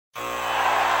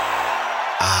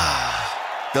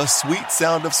The sweet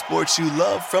sound of sports you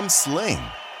love from Sling.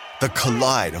 The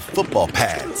collide of football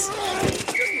pads.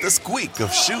 The squeak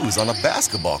of shoes on a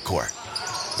basketball court.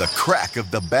 The crack of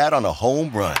the bat on a home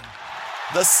run.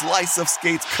 The slice of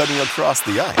skates cutting across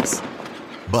the ice.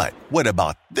 But what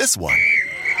about this one?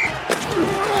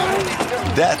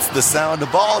 That's the sound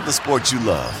of all the sports you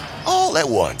love, all at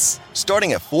once.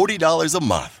 Starting at $40 a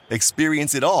month.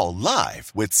 Experience it all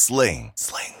live with Sling.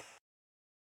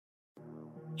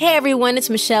 Hey everyone,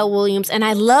 it's Michelle Williams, and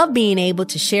I love being able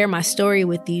to share my story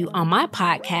with you on my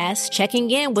podcast, Checking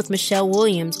In with Michelle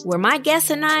Williams, where my guests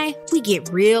and I, we get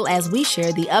real as we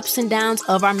share the ups and downs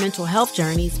of our mental health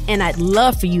journeys, and I'd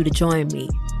love for you to join me.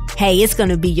 Hey, it's going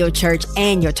to be your church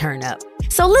and your turn up.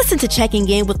 So listen to Checking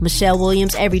In with Michelle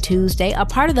Williams every Tuesday, a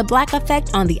part of the Black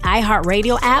Effect on the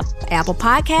iHeartRadio app, Apple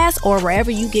Podcasts, or wherever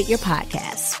you get your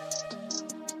podcasts.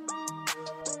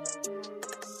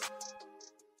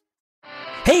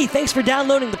 Hey, thanks for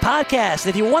downloading the podcast.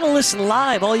 If you want to listen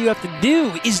live, all you have to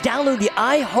do is download the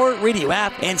iHeartRadio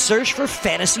app and search for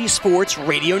Fantasy Sports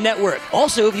Radio Network.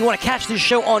 Also, if you want to catch this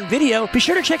show on video, be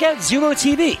sure to check out Zumo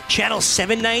TV, channel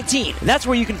 719. That's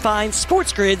where you can find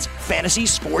Sports Grid's Fantasy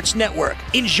Sports Network.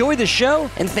 Enjoy the show,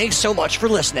 and thanks so much for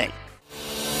listening.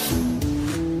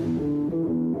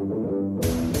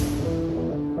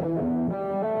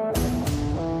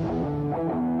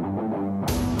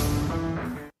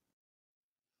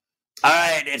 All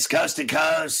right, it's Coast to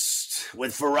Coast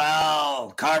with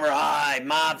Pharrell, Carver High,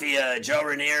 Mafia, Joe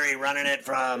Ranieri running it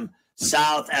from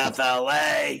South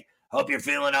FLA. Hope you're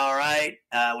feeling all right.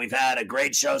 We've had a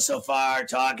great show so far,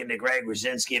 talking to Greg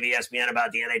Wyszynski of ESPN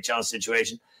about the NHL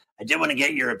situation. I did want to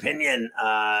get your opinion,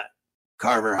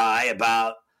 Carver High,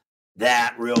 about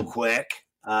that real quick.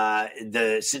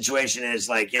 The situation is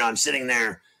like, I'm sitting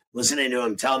there listening to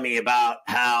him tell me about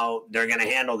how they're going to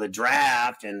handle the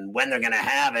draft and when they're going to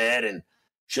have it and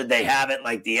should they have it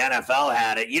like the NFL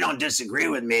had it. You don't disagree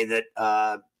with me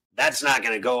that that's not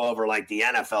going to go over like the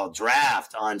NFL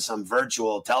draft on some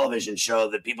virtual television show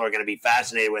that people are going to be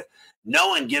fascinated with. No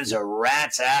one gives a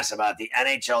rat's ass about the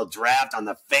NHL draft on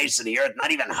the face of the earth,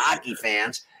 not even hockey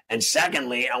fans. And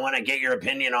secondly, I want to get your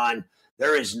opinion on,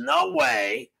 there is no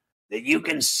way that you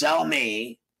can sell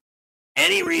me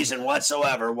any reason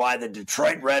whatsoever why the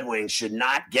Detroit Red Wings should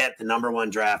not get the number one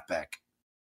draft pick.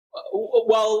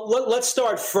 Well, let's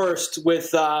start first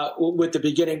with the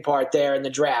beginning part there in the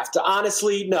draft.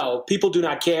 Honestly, no, people do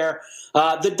not care.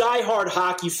 The diehard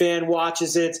hockey fan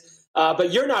watches it,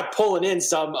 but you're not pulling in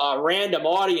some random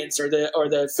audience or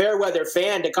the fair weather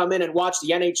fan to come in and watch the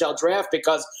NHL draft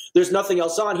because there's nothing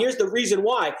else on. Here's the reason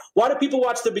why. Why do people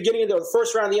watch the beginning of the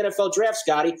first round of the NFL draft,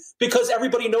 Scotty? Because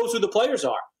everybody knows who the players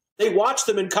are. They watch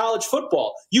them in college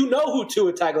football. You know who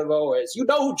Tua Tagovailoa is. You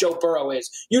know who Joe Burrow is.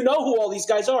 You know who all these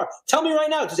guys are. Tell me right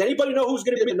now, does anybody know who's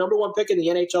going to be the number one pick in the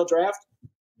NHL draft?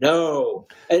 No.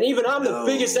 And even I'm the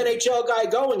biggest NHL guy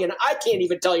going, and I can't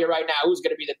even tell you right now who's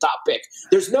going to be the top pick.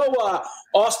 There's no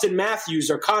Austin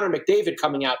Matthews or Connor McDavid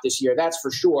coming out this year, that's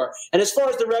for sure. And as far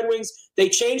as the Red Wings, the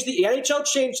NHL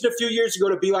changed it a few years ago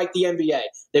to be like the NBA.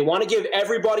 They want to give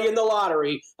everybody in the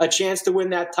lottery a chance to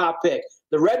win that top pick.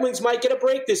 The Red Wings might get a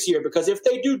break this year because if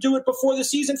they do it before the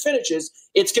season finishes,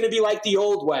 it's going to be like the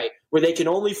old way where they can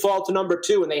only fall to number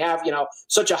 2 and they have,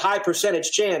 such a high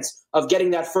percentage chance of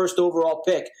getting that first overall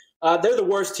pick. They're the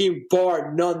worst team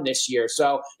bar none this year.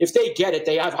 So if they get it,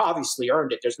 they have obviously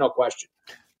earned it. There's no question.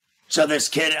 So this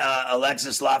kid,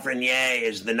 Alexis Lafreniere,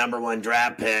 is the number one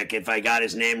draft pick. If I got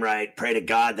his name right, pray to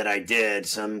God that I did.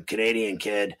 Some Canadian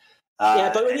kid.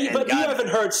 But you haven't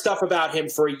heard stuff about him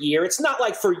for a year. It's not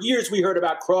like for years we heard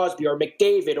about Crosby or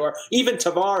McDavid or even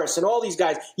Tavares and all these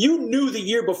guys. You knew the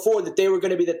year before that they were going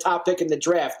to be the top pick in the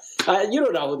draft. You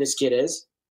don't know who this kid is.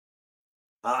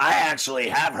 I actually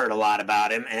have heard a lot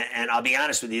about him, and I'll be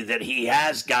honest with you that he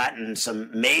has gotten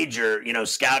some major,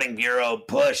 scouting bureau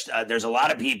pushed. There's a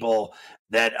lot of people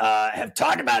that have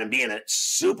talked about him being a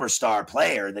superstar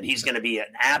player, that he's going to be an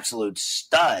absolute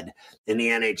stud in the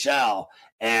NHL.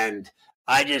 And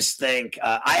I just think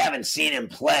I haven't seen him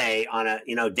play on a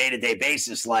day-to-day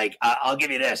basis. Like I'll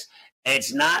give you this.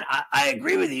 It's not I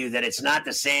agree with you that it's not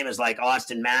the same as like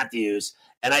Austin Matthews.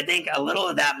 And I think a little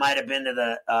of that might have been to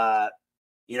the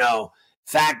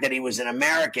fact that he was an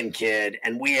American kid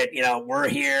and we had, we're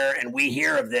here and we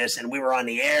hear of this and we were on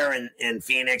the air in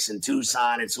Phoenix and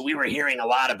Tucson. And so we were hearing a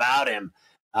lot about him.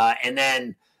 And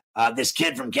then this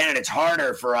kid from Canada, it's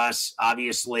harder for us,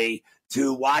 obviously,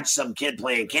 to watch some kid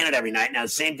play in Canada every night. Now, the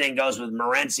same thing goes with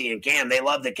Morency and Cam. They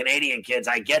love the Canadian kids.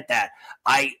 I get that.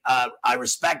 I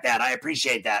respect that. I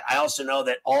appreciate that. I also know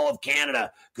that all of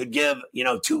Canada could give,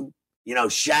 two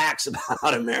shacks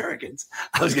about Americans.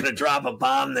 I was going to drop a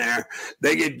bomb there.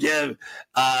 They could give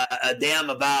a damn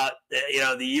about,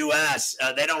 the U.S.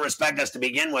 They don't respect us to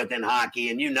begin with in hockey,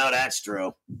 and that's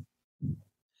true.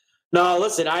 No,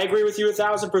 listen, I agree with you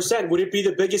 1,000%. Would it be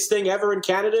the biggest thing ever in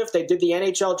Canada if they did the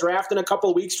NHL draft in a couple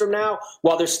of weeks from now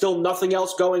while there's still nothing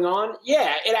else going on?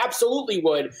 Yeah, it absolutely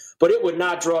would, but it would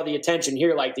not draw the attention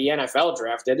here like the NFL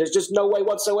draft did. There's just no way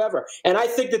whatsoever. And I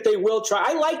think that they will try.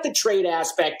 I like the trade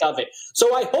aspect of it.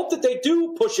 So I hope that they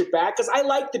do push it back because I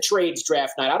like the trades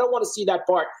draft night. I don't want to see that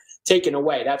part taken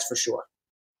away, that's for sure.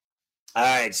 All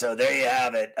right, so there you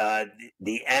have it.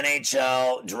 The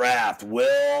NHL draft.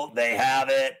 Will they have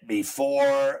it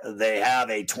before they have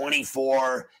a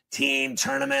 24-team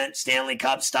tournament, Stanley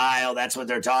Cup style? That's what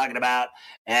they're talking about.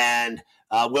 And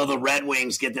will the Red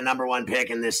Wings get the number one pick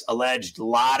in this alleged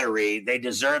lottery? They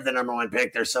deserve the number one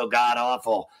pick. They're so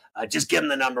god-awful. Just give them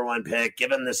the number one pick. Give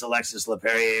them this Alexis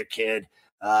LaPerriere kid,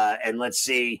 and let's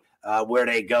see where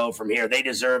they go from here. They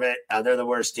deserve it. They're the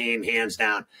worst team, hands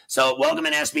down. So welcome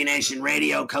in SB Nation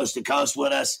Radio, coast to coast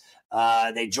with us.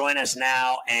 They join us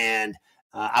now, and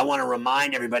I want to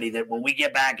remind everybody that when we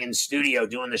get back in studio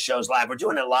doing the shows live, we're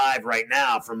doing it live right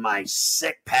now from my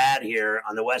sick pad here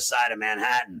on the west side of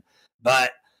Manhattan.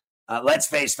 But let's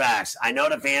face facts. I know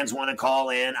the fans want to call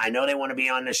in. I know they want to be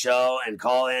on the show and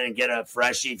call in and get a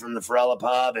freshie from the Farella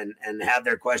Pub and have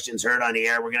their questions heard on the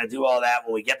air. We're going to do all that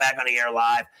when we get back on the air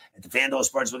live at the FanDuel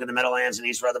Sportsbook in the Meadowlands in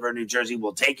East Rutherford, New Jersey.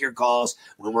 We'll take your calls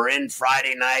when we're in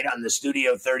Friday night on the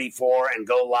Studio 34 and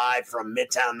go live from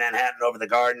Midtown Manhattan over the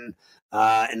Garden.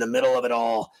 In the middle of it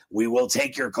all, we will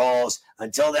take your calls.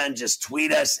 Until then, just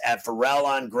tweet us at Farrell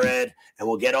on Grid, and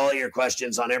we'll get all your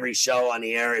questions on every show on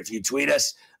the air. If you tweet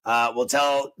us, we'll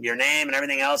tell your name and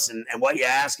everything else and what you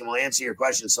ask, and we'll answer your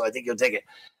questions. So I think you'll take it.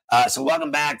 So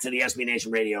welcome back to the SB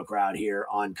Nation radio crowd here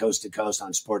on Coast to Coast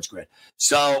on Sports Grid.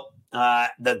 So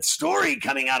the story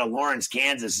coming out of Lawrence,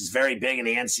 Kansas is very big in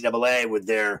the NCAA with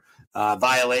their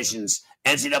violations.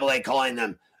 NCAA calling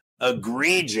them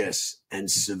egregious and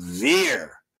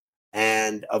severe.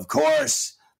 And, of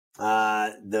course,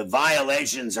 the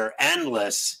violations are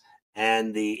endless.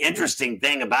 And the interesting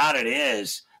thing about it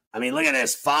is, look at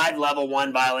this. 5 level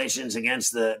 1 violations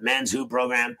against the men's hoop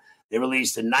program. They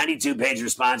released a 92-page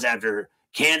response after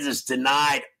Kansas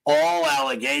denied all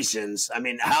allegations.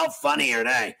 How funny are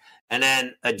they? And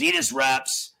then Adidas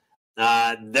reps,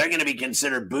 they're going to be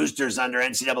considered boosters under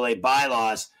NCAA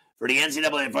bylaws for the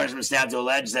NCAA enforcement staff to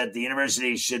allege that the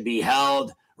university should be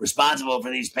held responsible for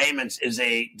these payments is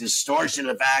a distortion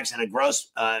of facts and a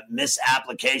gross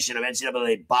misapplication of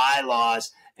NCAA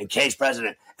bylaws and case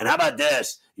precedent. And how about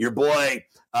this? Your boy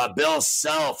Bill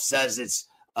Self says it's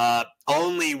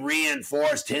only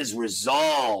reinforced his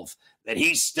resolve that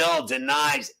he still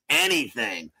denies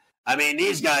anything.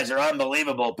 These guys are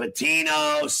unbelievable.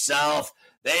 Patino, Self,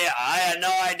 I had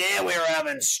no idea we were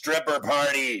having stripper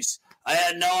parties. I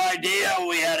had no idea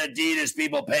we had Adidas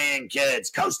people paying kids.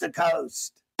 Coast to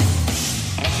coast.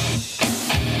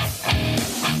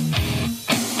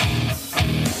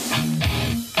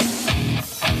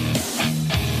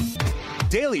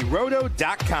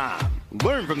 DailyRoto.com.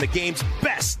 Learn from the game's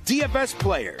best DFS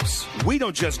players. We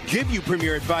don't just give you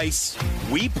premier advice,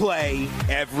 we play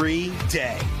every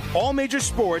day. All major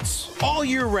sports, all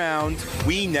year round,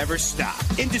 we never stop.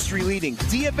 Industry-leading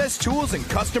DFS tools and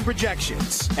custom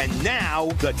projections. And now,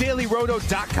 the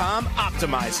DailyRoto.com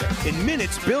Optimizer. In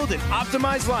minutes, build and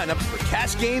optimize lineups for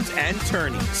cash games and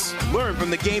tourneys. Learn from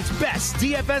the game's best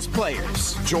DFS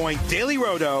players. Join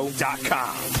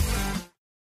DailyRoto.com.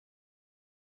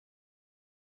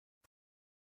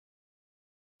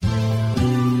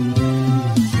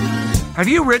 Have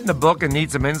you written a book and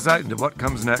need some insight into what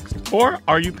comes next? Or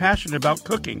are you passionate about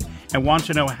cooking and want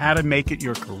to know how to make it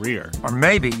your career? Or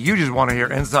maybe you just want to hear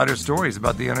insider stories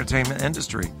about the entertainment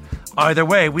industry. Either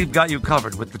way, we've got you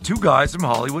covered with the Two Guys from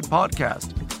Hollywood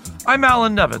podcast. I'm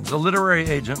Alan Nevins, a literary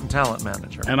agent and talent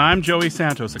manager. And I'm Joey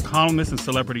Santos, a columnist and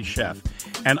celebrity chef.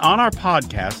 And on our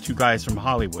podcast, Two Guys from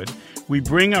Hollywood, we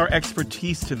bring our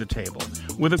expertise to the table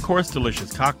with, of course,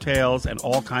 delicious cocktails and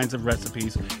all kinds of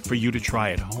recipes for you to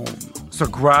try at home. So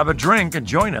grab a drink and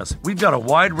join us. We've got a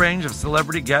wide range of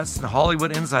celebrity guests and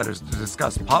Hollywood insiders to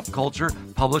discuss pop culture,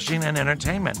 publishing, and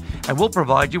entertainment. And we'll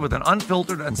provide you with an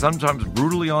unfiltered and sometimes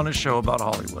brutally honest show about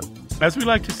Hollywood. As we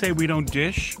like to say, we don't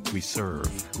dish, we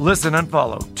serve. Listen and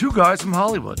follow Two Guys from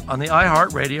Hollywood on the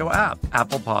iHeartRadio app,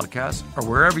 Apple Podcasts, or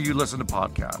wherever you listen to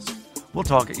podcasts. We'll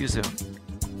talk at you soon.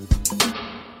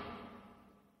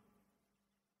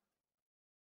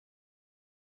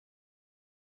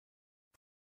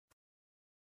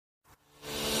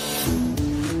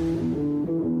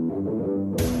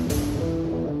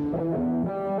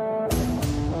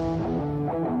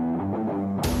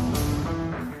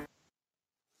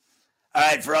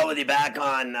 right, Pharrell with you back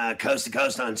on Coast to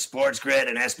Coast on Sports Grid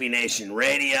and SB Nation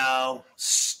Radio.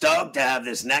 Stoked to have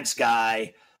this next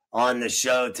guy on the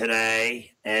show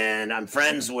today. And I'm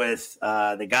friends with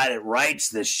the guy that writes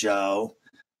this show.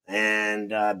 And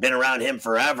been around him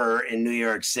forever in New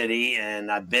York City. And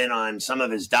I've been on some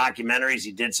of his documentaries.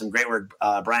 He did some great work.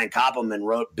 Brian Koppelman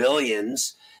wrote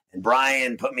Billions. And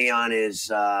Brian put me on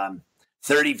his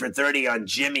 30 for 30 on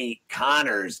Jimmy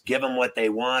Connors, Give Them What They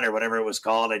Want, or whatever it was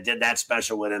called. I did that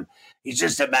special with him. He's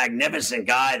just a magnificent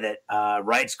guy that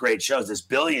writes great shows. This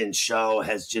Billions show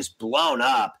has just blown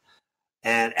up,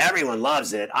 and everyone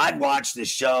loves it. I've watched the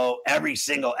show every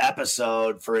single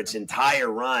episode for its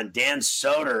entire run. Dan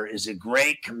Soder is a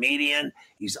great comedian.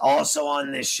 He's also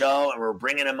on this show, and we're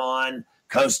bringing him on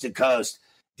Coast to Coast.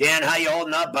 Dan, how you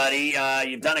holding up, buddy?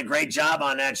 You've done a great job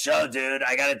on that show, dude.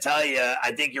 I got to tell you,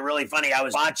 I think you're really funny. I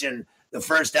was watching the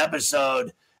first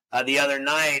episode the other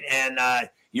night, and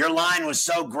your line was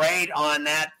so great on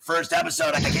that first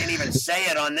episode. I can't even say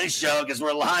it on this show because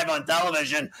we're live on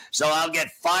television, so I'll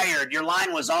get fired. Your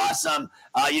line was awesome.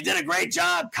 You did a great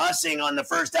job cussing on the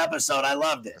first episode. I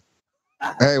loved it.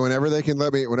 Hey, whenever they can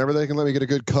let me get a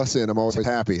good cuss in, I'm always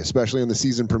happy, especially in the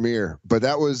season premiere. But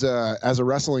that was, as a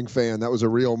wrestling fan, that was a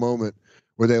real moment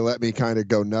where they let me kind of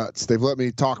go nuts. They've let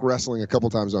me talk wrestling a couple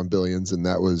times on Billions, and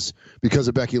that was because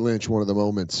of Becky Lynch, one of the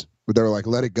moments where they were like,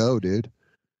 let it go, dude.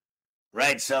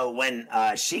 Right. So when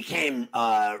she came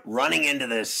running into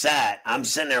the set, I'm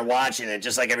sitting there watching it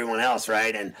just like everyone else,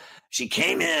 right? And she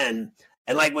came in.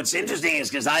 And like, what's interesting is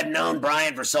because I've known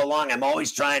Brian for so long, I'm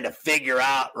always trying to figure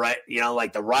out, right,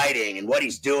 like the writing and what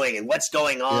he's doing and what's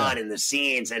going on in the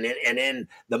scenes and in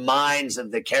the minds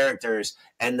of the characters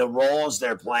and the roles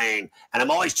they're playing. And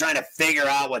I'm always trying to figure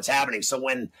out what's happening. So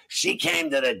when she came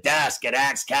to the desk at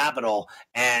Axe Capital,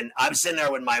 and I'm sitting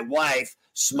there with my wife,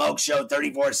 Smoke Show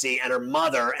 34C, and her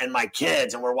mother and my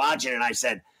kids, and we're watching, and I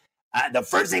said, the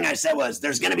first thing I said was,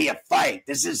 there's going to be a fight.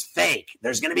 This is fake.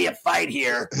 There's going to be a fight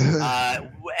here.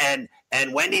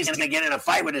 And Wendy's going to get in a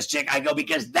fight with this chick. I go,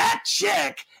 because that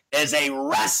chick is a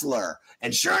wrestler.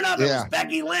 And sure enough, it was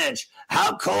Becky Lynch.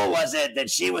 How cool was it that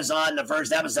she was on the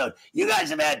first episode? You guys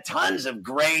have had tons of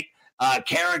great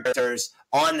characters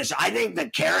on the show. I think the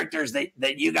characters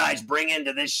that you guys bring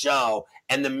into this show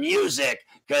and the music,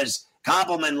 because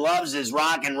Koppelman loves his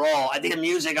rock and roll. I think the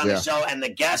music on the show and the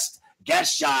guest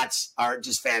shots are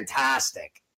just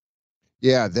fantastic.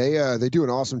 Yeah, they do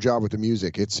an awesome job with the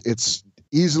music. It's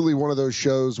easily one of those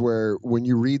shows where when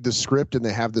you read the script and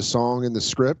they have the song in the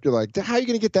script, you're like, how are you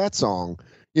going to get that song?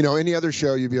 Any other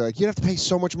show, you'd be like, you have to pay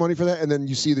so much money for that. And then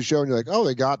you see the show and you're like, oh,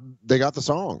 they got the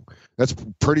song. That's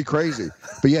pretty crazy.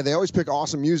 But yeah, they always pick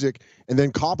awesome music. And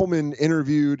then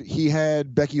Koppelman he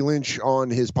had Becky Lynch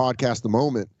on his podcast, The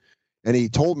Moment. And he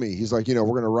told me, he's like, we're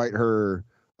going to write her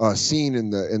scene in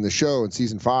the show in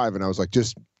season 5, and I was like,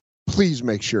 just please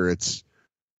make sure it's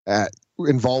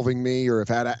involving me, or if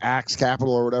at Axe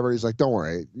Capital or whatever. He's like, don't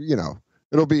worry,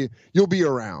 you'll be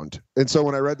around. And so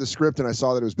when I read the script and I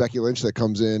saw that it was Becky Lynch that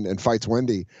comes in and fights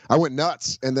Wendy, I went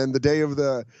nuts. And then the day of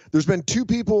there's been 2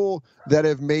 people that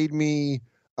have made me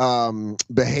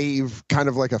behave kind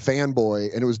of like a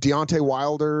fanboy, and it was Deontay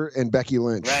Wilder and Becky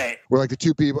Lynch. Right. Were like the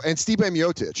 2 people, and Stipe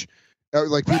Miocic.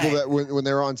 Like people that when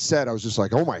they're on set, I was just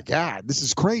like, oh my God, this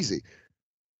is crazy.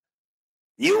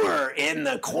 You were in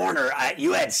the corner.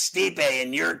 You had Stipe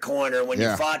in your corner when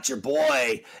you fought your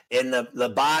boy in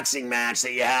the boxing match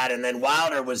that you had, and then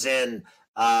Wilder was in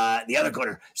the other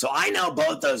corner. So I know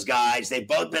both those guys. They've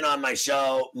both been on my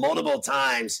show multiple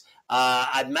times.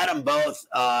 I've met them both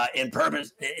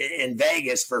in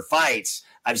Vegas for fights.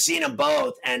 I've seen them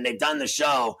both, and they've done the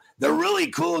show. They're really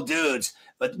cool dudes.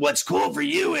 But what's cool for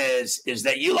you is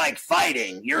that you like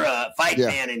fighting. You're a fight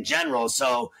fan in general,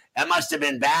 so that must have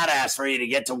been badass for you to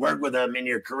get to work with them in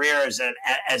your career as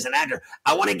an actor.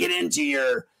 I want to get into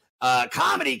your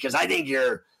comedy, because I think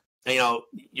your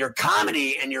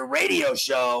comedy and your radio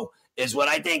show is what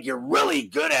I think you're really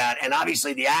good at, and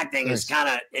obviously the acting is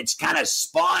kind of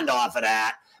spawned off of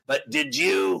that. But did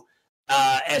you?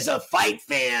 As a fight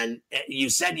fan, you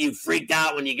said you freaked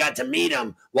out when you got to meet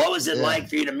him. What was it like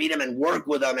for you to meet him and work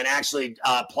with him and actually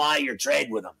apply your trade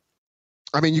with him?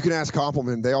 I mean, you can ask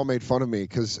Koppelman. They all made fun of me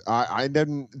because I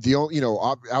didn't,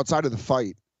 outside of the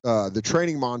fight, the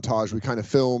training montage, we kind of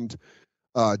filmed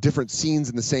different scenes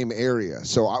in the same area.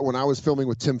 So when I was filming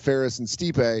with Tim Ferriss and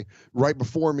Stipe, right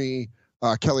before me,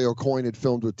 Kelly O'Coin had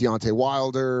filmed with Deontay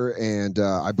Wilder, and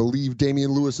I believe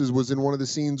Damian Lewis was in one of the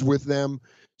scenes with them.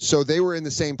 So they were in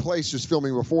the same place just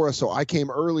filming before us. So I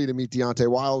came early to meet Deontay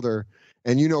Wilder,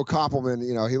 and Koppelman,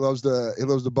 he loves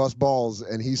to bust balls,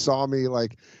 and he saw me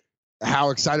like how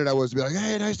excited I was to be like,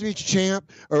 hey, nice to meet you,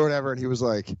 champ, or whatever. And he was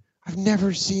like, I've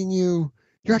never seen you.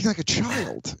 You're acting like a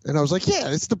child. And I was like, yeah,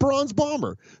 it's the Bronze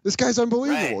Bomber. This guy's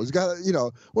unbelievable. Right. He's got,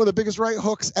 one of the biggest right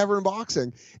hooks ever in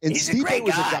boxing. And Stipe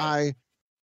was a guy.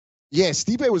 Yeah,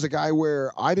 Stipe was a guy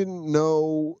where I didn't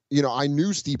know, I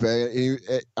knew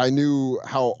Stipe. I knew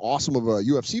how awesome of a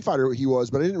UFC fighter he was,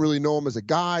 but I didn't really know him as a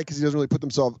guy because he doesn't really put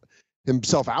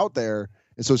himself out there.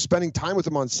 And so spending time with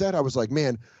him on set, I was like,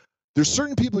 man, there's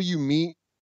certain people you meet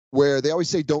where they always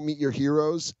say don't meet your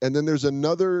heroes. And then there's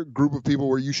another group of people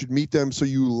where you should meet them so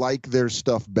you like their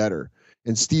stuff better.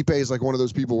 And Stipe is like one of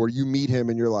those people where you meet him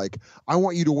and you're like, I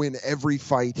want you to win every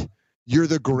fight. You're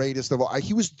the greatest of all.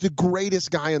 He was the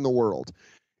greatest guy in the world.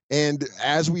 And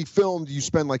as we filmed, you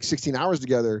spend like 16 hours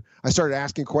together. I started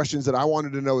asking questions that I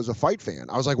wanted to know as a fight fan.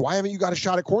 I was like, why haven't you got a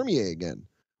shot at Cormier again?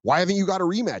 Why haven't you got a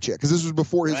rematch yet? Because this was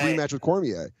before his rematch with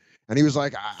Cormier. And he was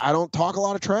like, I don't talk a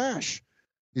lot of trash.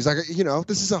 He's like,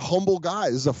 this is a humble guy.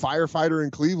 This is a firefighter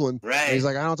in Cleveland. Right. And he's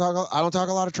like, I don't talk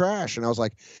a lot of trash. And I was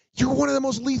like, you're one of the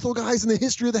most lethal guys in the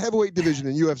history of the heavyweight division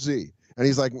in UFC. And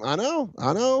he's like, I know.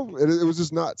 It was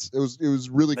just nuts. It was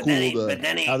really cool to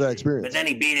have that experience. But then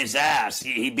he beat his ass.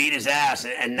 He beat his ass,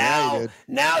 and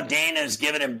now Dana's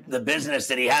given him the business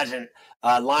that he hasn't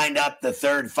lined up the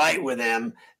third fight with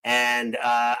him. And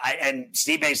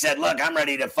Stipe said, "Look, I'm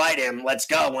ready to fight him. Let's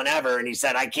go whenever." And he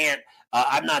said, "I can't.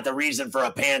 I'm not the reason for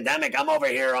a pandemic. I'm over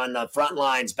here on the front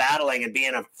lines battling and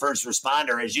being a first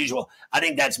responder as usual." I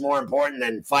think that's more important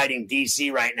than fighting DC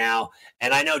right now.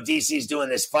 And I know DC's doing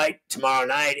this fight tomorrow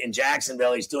night in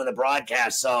Jacksonville. He's doing the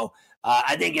broadcast. So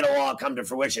I think it'll all come to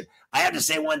fruition. I have to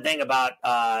say one thing about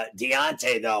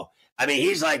Deontay, though. I mean,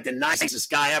 he's like the nicest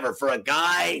guy ever. For a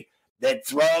guy that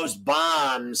throws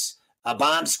bombs, a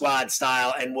bomb squad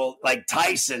style, and will like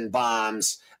Tyson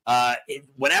bombs.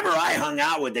 Whenever I hung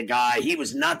out with the guy, he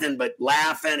was nothing but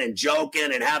laughing and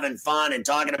joking and having fun and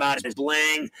talking about his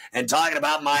bling and talking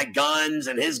about my guns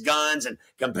and his guns and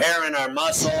comparing our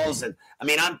muscles. And I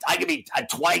mean, I could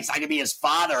be his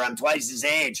father. I'm twice his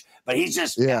age, but he's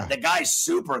just, the guy's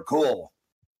super cool.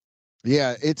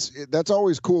 Yeah, that's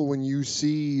always cool when you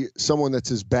see someone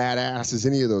that's as badass as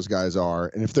any of those guys are.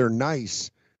 And if they're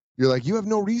nice, you're like, you have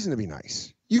no reason to be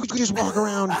nice. You could just walk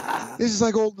around. This is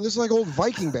like old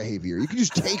Viking behavior. You can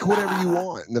just take whatever you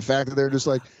want. And the fact that they're just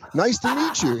like, nice to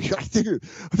meet you. You're like, dude,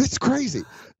 that's crazy.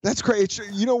 That's crazy.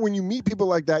 When you meet people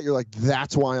like that, you're like,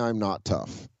 that's why I'm not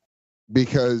tough.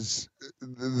 Because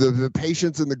the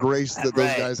patience and the grace that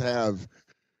those guys have,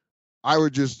 I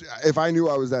would just, if I knew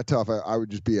I was that tough, I would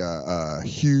just be a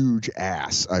huge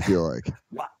ass, I feel like.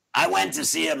 I went to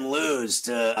see him lose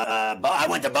I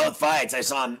went to both fights. I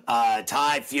saw him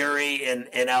tie Fury in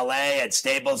LA at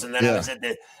Staples, and then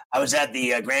I was at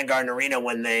the Grand Garden Arena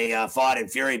when they fought, and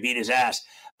Fury beat his ass.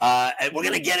 And we're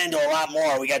going to get into a lot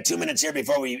more. We got 2 minutes here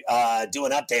before we do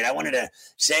an update. I wanted to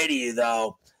say to you,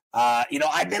 though,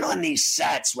 I've been on these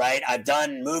sets, right? I've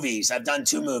done movies. I've done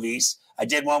 2 movies. I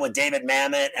did one with David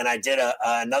Mamet, and I did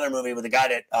another movie with the guy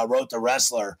that wrote The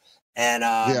Wrestler. And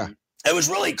it was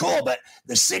really cool, but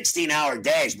the 16-hour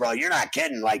days, bro, you're not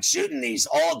kidding. Like shooting these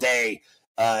all-day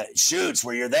shoots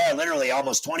where you're there literally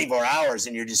almost 24 hours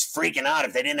and you're just freaking out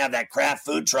if they didn't have that craft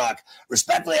food truck.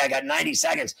 Respectfully, I got 90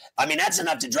 seconds. I mean, that's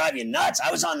enough to drive you nuts.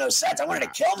 I was on those sets. I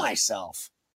wanted to kill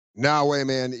myself. No way,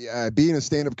 man. Being a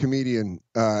stand-up comedian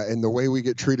and the way we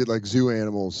get treated like zoo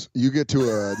animals, you get to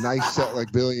a nice set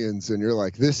like Billions and you're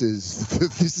like, this is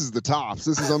the tops.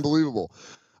 This is unbelievable.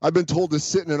 I've been told to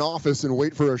sit in an office and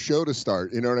wait for a show to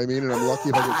start. You know what I mean? And I'm lucky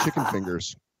if I get chicken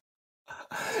fingers.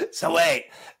 So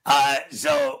wait,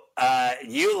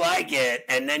 you like it,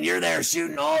 and then you're there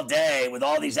shooting all day with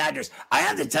all these actors. I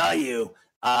have to tell you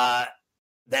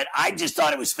that I just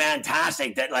thought it was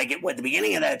fantastic that like at the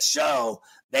beginning of that show,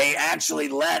 they actually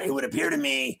let, it would appear to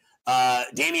me,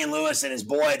 Damian Lewis and his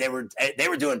boy, they were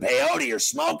doing peyote or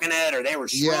smoking it, or they were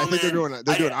shrooming. Yeah, I think they're doing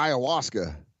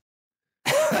ayahuasca.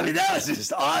 I mean, that was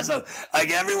just awesome. Like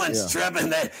everyone's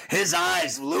tripping. That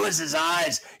Lewis's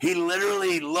eyes, he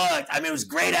literally looked. I mean, it was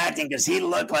great acting because he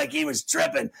looked like he was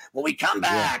tripping. When we come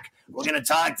back, we're going to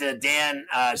talk to Dan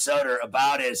Soder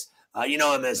about his, you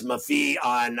know him as Mafi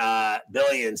on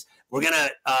Billions. We're going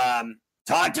to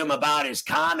talk to him about his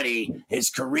comedy, his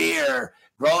career,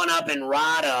 growing up in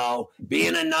Rado,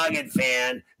 being a Nugget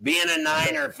fan, being a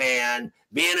Niner fan,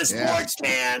 being a sports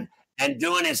fan, and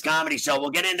doing his comedy show. We'll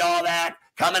get into all that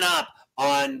coming up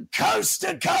on Coast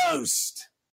to Coast.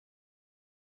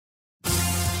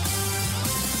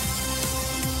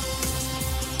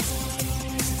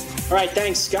 All right,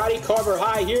 thanks, Scotty. Carver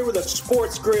High here with a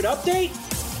Sports Grid update.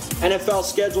 NFL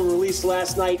schedule released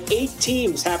last night. 8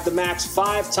 teams have the max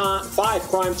 5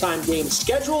 primetime games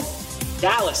scheduled.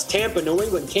 Dallas, Tampa, New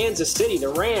England, Kansas City, the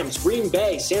Rams, Green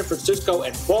Bay, San Francisco,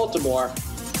 and Baltimore.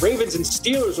 Ravens and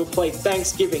Steelers will play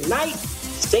Thanksgiving night.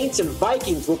 Saints and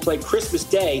Vikings will play Christmas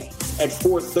Day at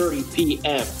 4:30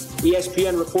 p.m.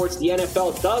 ESPN reports the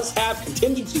NFL does have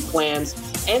contingency plans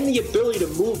and the ability to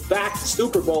move back the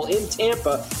Super Bowl in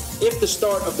Tampa if the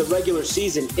start of the regular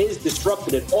season is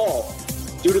disrupted at all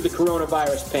due to the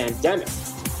coronavirus pandemic.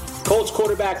 Colts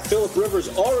quarterback Phillip Rivers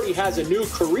already has a new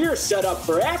career set up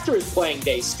for after his playing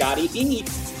days, Scotty. He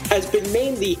has been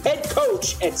named the head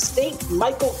coach at St.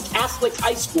 Michael Catholic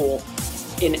High School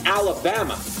in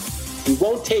Alabama. He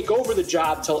won't take over the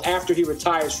job till after he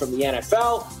retires from the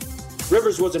NFL.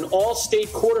 Rivers was an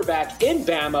all-state quarterback in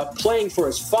Bama playing for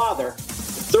his father.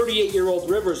 The 38-year-old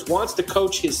Rivers wants to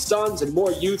coach his sons and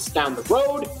more youths down the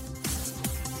road.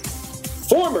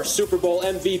 Former Super Bowl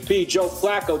MVP Joe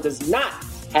Flacco does not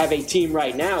have a team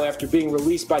right now after being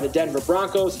released by the Denver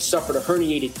Broncos. He suffered a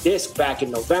herniated disc back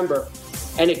in November,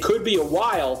 and it could be a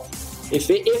while if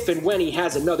and when he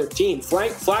has another team.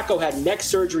 Flacco had neck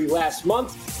surgery last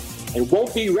month and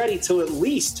won't be ready till at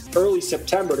least early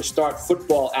September to start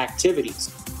football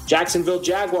activities. Jacksonville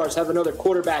Jaguars have another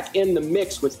quarterback in the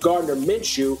mix with Gardner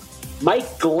Minshew. Mike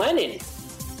Glennon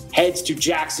heads to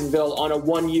Jacksonville on a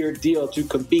 1-year deal to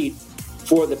compete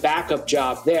for the backup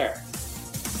job there.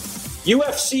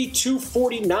 UFC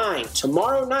 249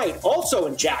 tomorrow night, also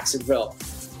in Jacksonville.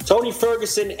 Tony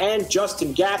Ferguson and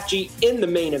Justin Gaethje in the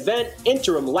main event,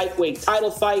 interim lightweight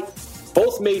title fight.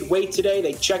 Both made weight today.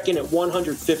 They check in at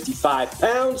 155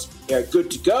 pounds. They're good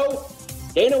to go.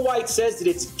 Dana White says that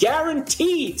it's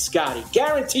guaranteed, Scotty,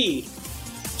 guaranteed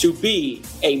to be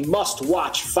a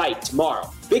must-watch fight tomorrow.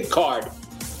 Big card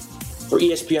for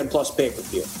ESPN Plus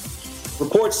pay-per-view.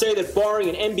 Reports say that barring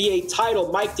an NBA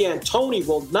title, Mike D'Antoni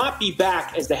will not be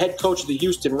back as the head coach of the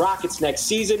Houston Rockets next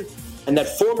season, and that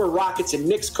former Rockets and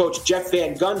Knicks coach Jeff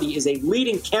Van Gundy is a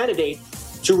leading candidate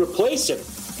to replace him,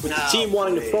 with the team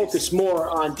wanting to focus more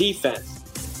on defense.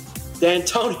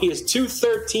 D'Antoni is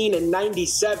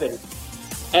 213-97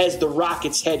 as the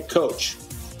Rockets head coach.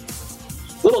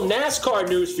 Little NASCAR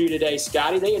news for you today,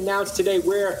 Scotty. They announced today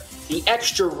where the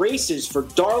extra races for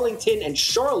Darlington and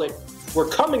Charlotte were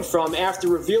coming from after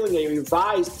revealing a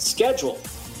revised schedule.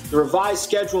 The revised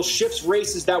schedule shifts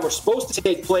races that were supposed to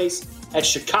take place at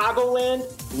Chicagoland,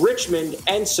 Richmond,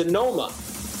 and Sonoma.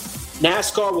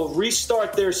 NASCAR will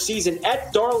restart their season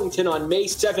at Darlington on May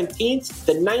 17th,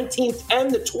 the 19th, and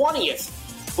the 20th,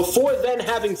 before then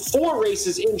having 4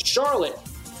 races in Charlotte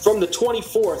from the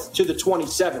 24th to the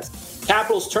 27th.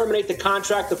 Capitals terminate the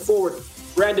contract of forward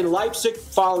Brandon Leipzig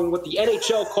following what the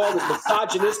NHL called as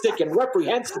misogynistic and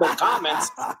reprehensible comments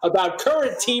about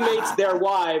current teammates, their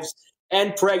wives,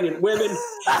 and pregnant women.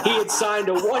 He had signed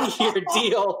a 1-year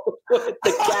deal with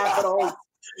the Capitals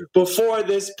before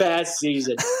this past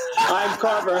season. I'm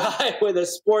Carver High with a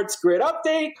Sports Grid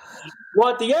update.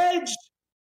 Want the edge?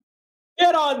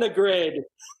 Get on the grid.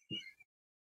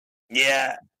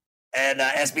 Yeah. And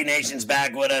SB Nation's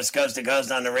back with us, coast to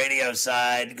coast on the radio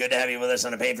side. Good to have you with us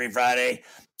on a Pain-Free Friday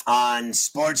on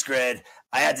Sports Grid.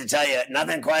 I had to tell you,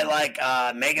 nothing quite like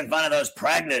making fun of those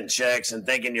pregnant chicks and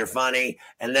thinking you're funny,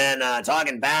 and then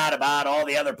talking bad about all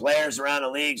the other players around the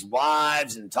league's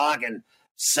wives and talking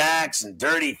sex and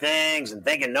dirty things and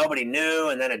thinking nobody knew,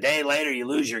 and then a day later you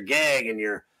lose your gig and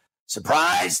you're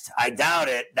surprised? I doubt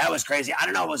it. That was crazy. I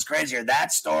don't know what was crazier,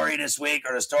 that story this week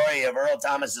or the story of Earl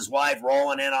Thomas's wife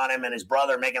rolling in on him and his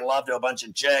brother making love to a bunch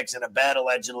of chicks in a bed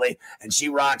allegedly, and she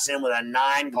rocks in with a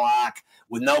 9 Glock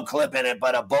with no clip in it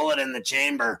but a bullet in the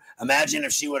chamber. Imagine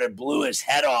if she would have blew his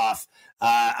head off.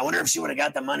 I wonder if she would have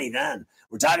got the money then.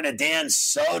 We're talking to Dan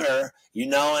Soder. You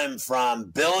know him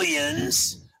from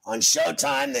Billions on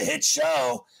Showtime, the hit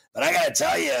show. But I got to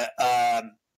tell you,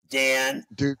 Dan,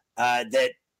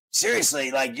 that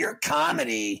seriously, like your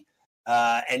comedy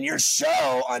and your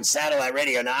show on satellite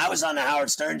radio. Now, I was on the Howard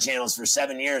Stern channels for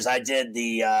 7 years. I did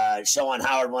the show on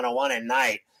Howard 101 at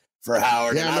night for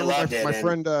Howard, and I loved it.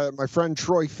 My friend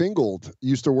Troy Fingold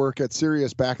used to work at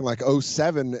Sirius back in like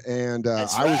 2007, and I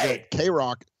was at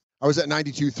K-Rock. I was at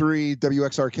 92.3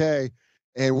 WXRK,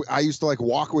 and I used to like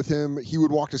walk with him. He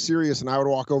would walk to Sirius, and I would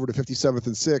walk over to 57th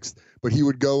and 6th, but he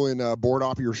would go and board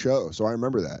op your show. So I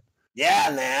remember that.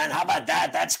 Yeah, man. How about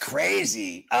that? That's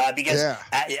crazy. Because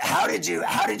how did you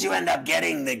end up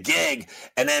getting the gig?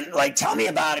 And then like, tell me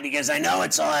about it, because I know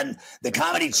it's on the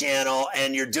Comedy Channel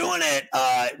and you're doing it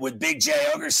with Big Jay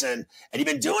Ogerson, and you've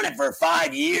been doing it for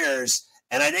 5 years.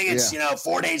 And I think it's,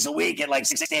 4 days a week at like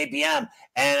 6 to 8 p.m.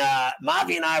 And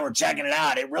Mavi and I were checking it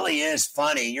out. It really is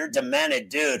funny. You're a demented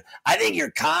dude. I think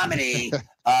your comedy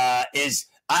is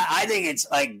 – I think it's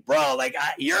like, bro, like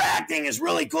your acting is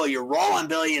really cool. Your role on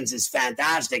Billions is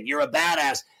fantastic. You're a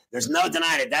badass. There's no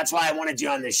denying it. That's why I wanted you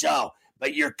on the show.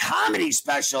 But your comedy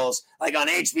specials, like on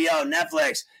HBO,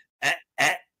 Netflix,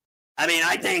 I mean,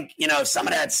 I think, some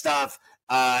of that stuff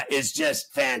is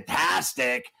just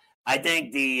fantastic. I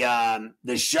think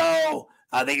the show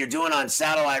that you're doing on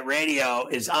satellite radio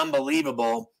is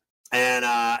unbelievable. And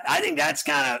I think that's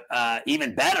kind of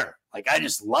even better. Like, I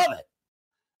just love it.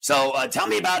 So tell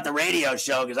me about the radio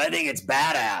show, because I think it's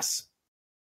badass.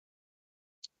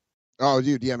 Oh,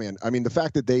 dude, yeah, man. I mean, the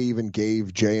fact that they even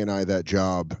gave Jay and I that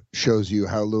job shows you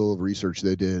how little research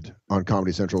they did on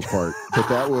Comedy Central's part. But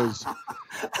that was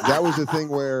the thing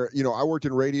where, I worked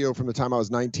in radio from the time I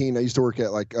was 19. I used to work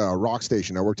at like a rock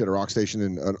station. I worked at a rock station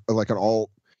in like an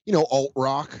alt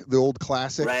rock, the old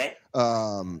classic. Right.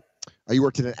 I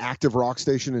worked at an active rock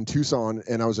station in Tucson,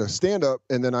 and I was a stand-up,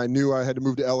 and then I knew I had to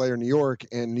move to LA or New York,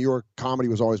 and New York comedy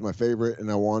was always my favorite,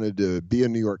 and I wanted to be a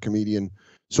New York comedian.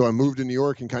 So I moved to New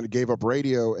York and kind of gave up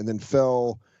radio, and then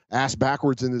fell ass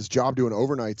backwards in this job doing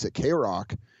overnights at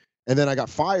K-Rock. And then I got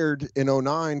fired in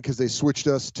 2009 because they switched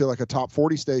us to like a top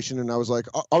 40 station, and I was like,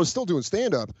 I was still doing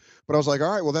stand-up, but I was like,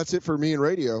 all right, well, that's it for me in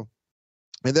radio.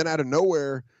 And then out of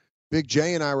nowhere, Big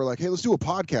Jay and I were like, hey, let's do a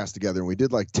podcast together. And we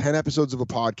did like 10 episodes of a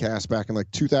podcast back in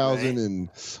like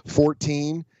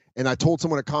 2014. Right. And I told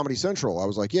someone at Comedy Central, I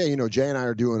was like, yeah, Jay and I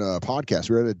are doing a podcast.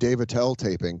 We were at a Dave Attell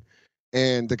taping.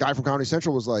 And the guy from Comedy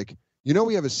Central was like,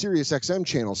 we have a Sirius XM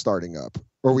channel starting up,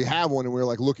 or we have one, and we were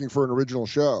like looking for an original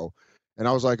show. And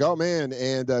I was like, oh, man.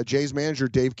 And Jay's manager,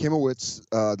 Dave Kimowitz,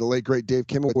 the late, great Dave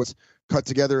Kimowitz, cut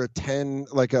together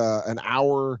an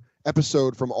hour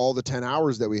episode from all the 10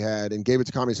 hours that we had and gave it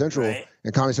to Comedy Central. Right.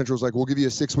 And Comedy Central was like, we'll give you a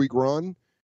 6-week run.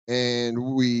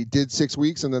 And we did 6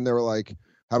 weeks. And then they were like,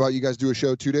 how about you guys do a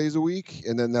show 2 days a week?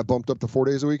 And then that bumped up to 4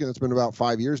 days a week. And it's been about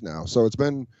 5 years now. So it's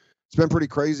been pretty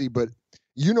crazy. But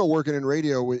working in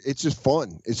radio, it's just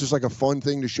fun. It's just like a fun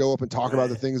thing to show up and talk about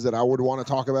the things that I would want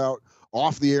to talk about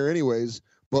off the air anyways,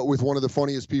 but with one of the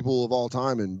funniest people of all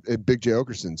time, and Big Jay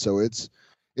Oakerson. So it's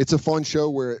a fun show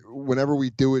where whenever we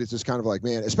do it, it's just kind of like,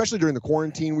 man, especially during the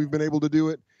quarantine, we've been able to do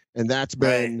it. And that's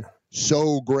been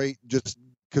so great, just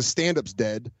because stand-up's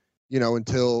dead,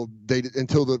 until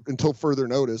further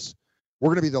notice. We're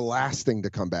going to be the last thing to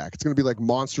come back. It's going to be like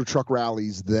monster truck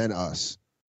rallies, then us.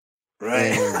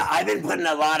 Right. I've been putting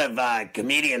a lot of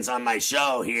comedians on my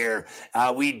show here.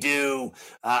 I do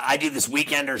this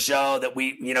weekender show that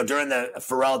we, during the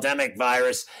Pharrell-demic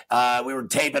virus, we were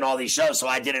taping all these shows. So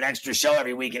I did an extra show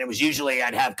every week, and it was usually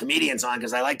I'd have comedians on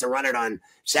because I like to run it on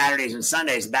Saturdays and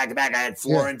Sundays. Back to back, I had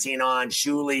Florentine on,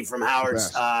 Shuli from Howard's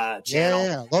channel.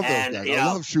 Yeah, love those guys. I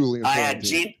love Shuli and I had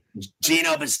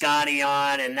Gino Biscotti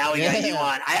on, and now we got you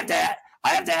on. I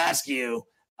have to ask you,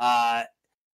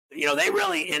 they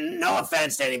really, and no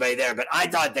offense to anybody there, but I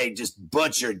thought they just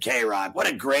butchered K-Rock. What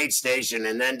a great station.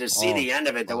 And then to see the end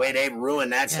of it, the way they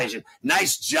ruined that station.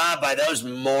 Nice job by those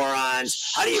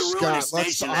morons. How do you ruin a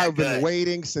station that I've been good?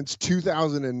 waiting since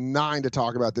 2009 to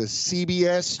talk about this.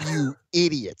 CBS, you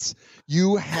idiots.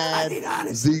 You had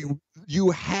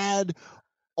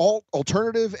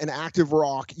alternative and active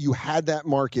rock. You had that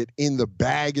market in the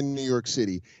bag in New York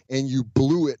City, and you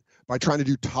blew it by trying to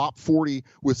do top 40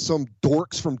 with some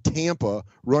dorks from Tampa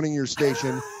running your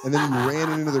station, and then you ran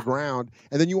it into the ground,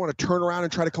 and then you want to turn around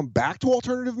and try to come back to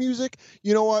alternative music?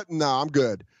 You know what? No, I'm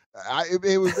good.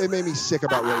 It made me sick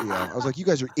about radio. I was like, you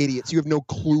guys are idiots. You have no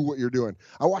clue what you're doing.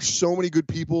 I watched so many good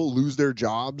people lose their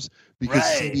jobs because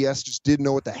CBS just didn't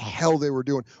know what the hell they were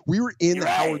doing. We were in the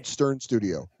Howard Stern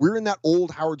studio. We were in that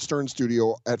old Howard Stern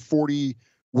studio at 40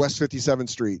 West 57th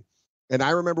Street. And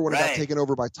I remember when it got taken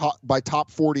over by top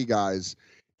 40 guys,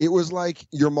 it was like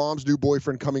your mom's new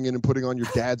boyfriend coming in and putting on your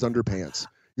dad's underpants.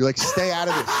 You're like, stay out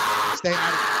of this. Stay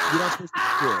out of it. You're not supposed to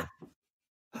be here.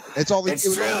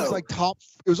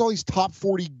 It was all these top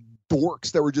 40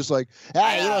 dorks that were just like,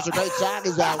 hey, it's a great song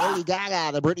is Lady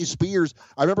Gaga, the Britney Spears.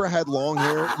 I remember I had long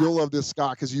hair. You'll love this,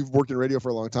 Scott, because you've worked in radio for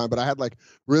a long time. But I had like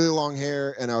really long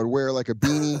hair, and I would wear like a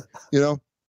beanie,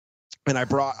 And I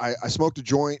smoked a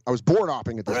joint. I was board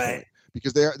hopping at this point,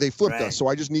 because they flipped us. So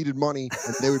I just needed money,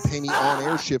 and they would pay me on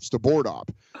air shifts to board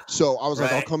op. So I was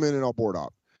like, I'll come in and I'll board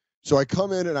op. So I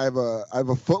come in and I have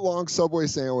a foot long Subway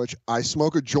sandwich. I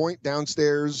smoke a joint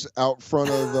downstairs out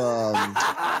front of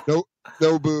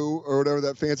Nobu or whatever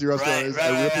that fancy restaurant is.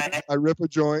 I rip a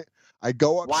joint. I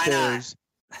go upstairs.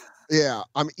 Yeah,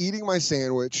 I'm eating my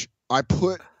sandwich. I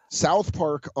put South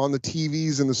Park on the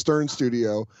TVs in the Stern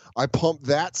studio. I pump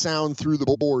that sound through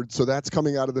the board, so that's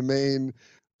coming out of the main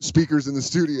speakers in the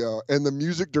studio. And the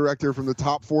music director from the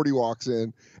Top 40 walks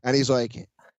in, and he's like,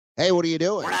 "Hey, what are you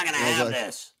doing?" We're not going to have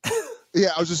this. Yeah,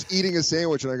 I was just eating a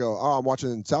sandwich, and I go, "Oh, I'm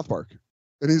watching South Park."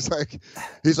 And he's like,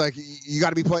 "You got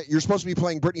to be playing. You're supposed to be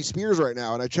playing Britney Spears right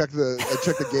now." And I check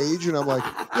the gauge, and I'm like,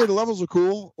 "Yeah, the levels are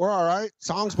cool. We're all right.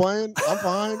 Song's playing. I'm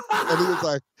fine." And he was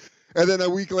like, and then a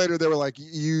week later, they were like,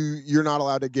 "You're not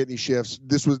allowed to get any shifts.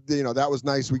 This was, that was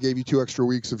nice. We gave you 2 extra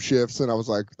weeks of shifts." And I was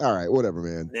like, "All right, whatever,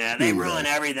 man." Yeah, they ruined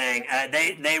everything.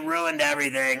 They ruined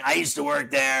everything. I used to work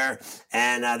there,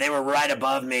 and they were right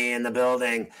above me in the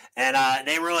building, and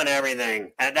they ruined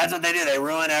everything. And that's what they do. They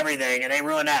ruin everything, and they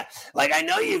ruin that. Like, I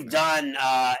know you've done.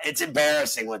 It's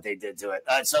embarrassing what they did to it.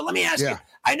 So let me ask you.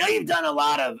 I know you've done a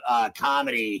lot of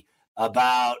comedy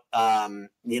about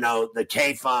the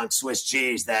K-Funk Swiss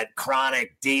cheese, that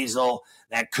chronic diesel,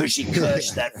 that cushy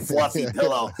kush, that fluffy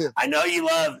pillow. I know you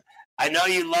love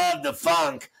the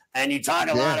funk, and you talk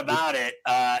a lot about it.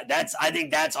 I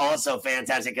think that's also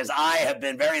fantastic, because I have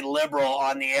been very liberal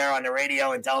on the air, on the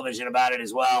radio and television about it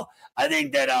as well. I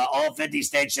think that all 50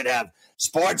 states should have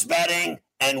sports betting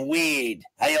and weed.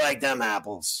 How you like them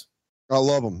apples? I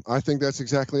love them. I think that's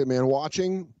exactly it, man.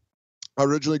 I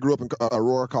originally grew up in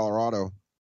Aurora, Colorado.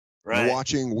 Right.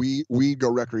 Watching weed go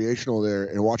recreational there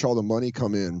and watch all the money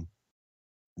come in.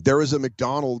 There was a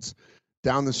McDonald's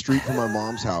down the street from my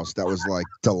mom's house that was like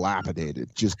dilapidated,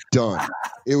 just done.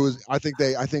 It was. I think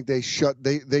they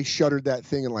shuttered that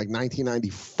thing in like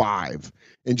 1995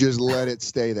 and just let it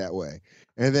stay that way.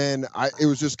 And then it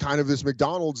was just kind of this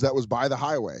McDonald's that was by the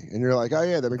highway, and you're like, oh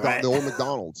yeah, the old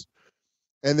McDonald's.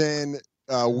 And then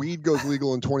weed goes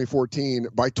legal in 2014.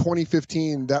 By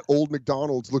 2015, that old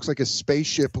McDonald's looks like a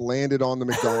spaceship landed on the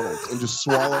McDonald's and just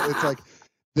swallowed. It's like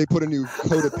they put a new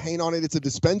coat of paint on it. It's a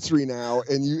dispensary now,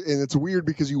 and it's weird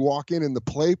because you walk in and the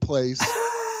play place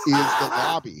is the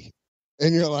lobby,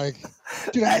 and you're like,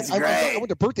 dude, I went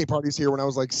to birthday parties here when I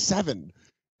was like 7,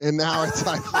 and now it's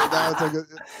like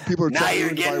people are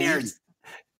trying to buy weed.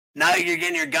 Now you're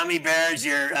getting your gummy bears,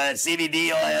 your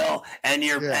CBD oil, and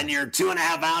your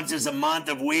 2.5 ounces a month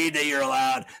of weed that you're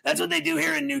allowed. That's what they do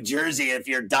here in New Jersey. If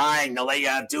you're dying, they'll let you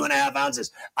have 2.5 ounces.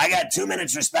 I got 2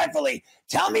 minutes, respectfully.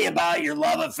 Tell me about your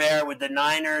love affair with the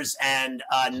Niners and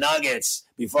Nuggets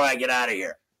before I get out of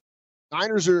here.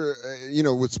 Niners are,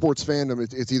 with sports fandom,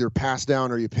 it's either passed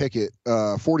down or you pick it.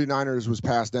 49ers was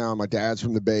passed down. My dad's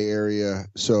from the Bay Area.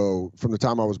 So from the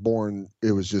time I was born,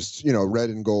 it was just, red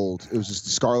and gold. It was just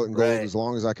scarlet and gold as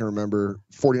long as I can remember.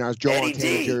 49ers, Joe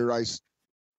Montana, Jerry Rice.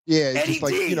 Yeah, it's just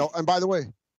like, and by the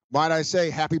way, might I say,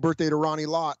 happy birthday to Ronnie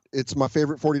Lott. It's my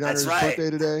favorite 49ers birthday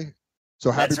today.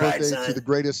 So happy birthday to the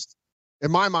greatest, in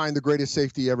my mind, the greatest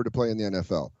safety ever to play in the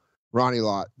NFL. Ronnie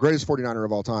Lott, greatest 49er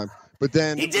of all time. But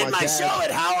then he did my show at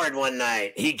Howard one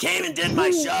night. He came and did my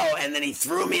show, and then he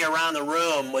threw me around the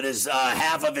room with his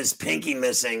half of his pinky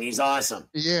missing. He's awesome.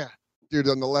 Yeah, dude,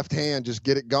 on the left hand, just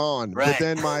get it gone. Right. But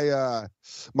then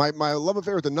my love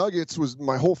affair with the Nuggets was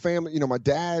my whole family. My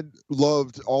dad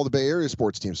loved all the Bay Area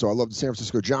sports teams, so I loved the San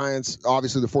Francisco Giants.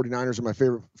 Obviously, the 49ers are my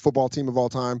favorite football team of all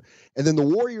time. And then the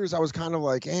Warriors, I was kind of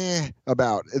like,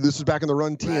 about. This was back in the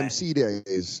Run TMC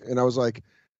days, and I was like,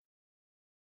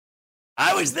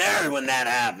 I was there when that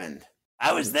happened.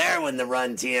 I was there when the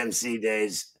Run TMC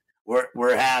days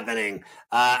were happening.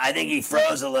 I think he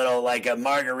froze a little like a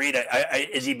margarita.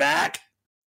 Is he back?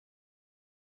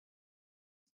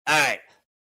 All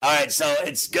right. So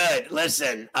it's good.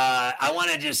 Listen, I want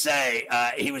to just say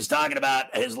he was talking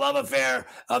about his love affair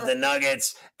of the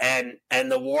Nuggets and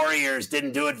the Warriors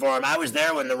didn't do it for him. I was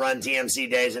there when the Run TMC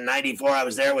days in '94. I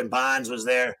was there when Bonds was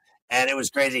there, and it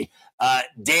was crazy.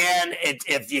 Dan,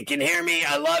 if you can hear me,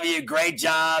 I love you. Great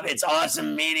job. It's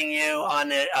awesome meeting you on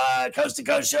the Coast to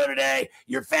Coast show today.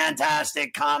 You're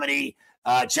fantastic comedy.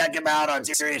 Check him out on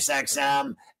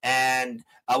SiriusXM, and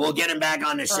we'll get him back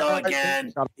on the show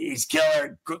again. He's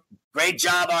killer. Great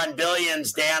job on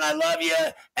Billions, Dan. I love you,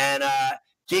 and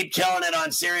keep killing it on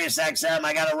SiriusXM.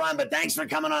 I got to run, but thanks for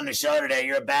coming on the show today.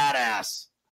 You're a badass.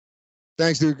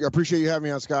 Thanks, dude. I appreciate you having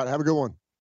me on, Scott. Have a good one.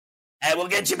 Hey, we'll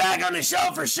get you back on the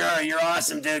show for sure. You're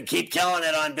awesome, dude. Keep killing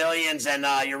it on Billions, and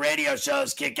your radio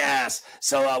shows kick ass.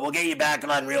 So we'll get you back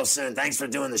on real soon. Thanks for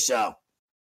doing the show.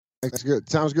 That's good.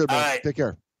 Sounds good, man. All right. Take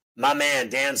care. My man,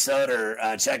 Dan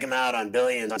Soder, check him out on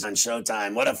Billions on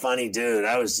Showtime. What a funny dude.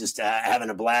 I was just having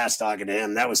a blast talking to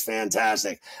him. That was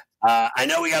fantastic. I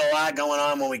know we got a lot going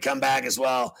on when we come back as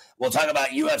well. We'll talk about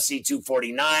UFC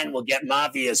 249. We'll get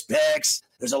Mafia's picks.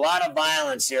 There's a lot of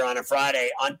violence here on a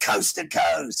Friday on Coast to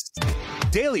Coast.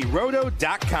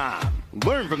 DailyRoto.com.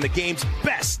 Learn from the game's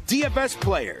best DFS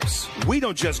players. We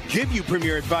don't just give you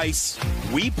premier advice,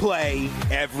 we play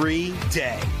every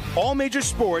day. All major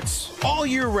sports, all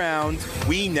year round,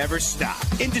 we never stop.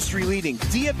 Industry-leading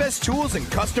DFS tools and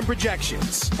custom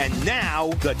projections. And now,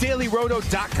 the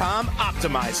DailyRoto.com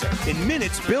Optimizer. In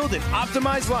minutes, build and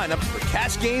optimize lineups for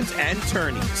cash games and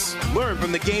tourneys. Learn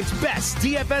from the game's best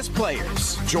DFS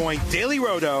players. Join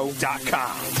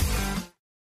DailyRoto.com.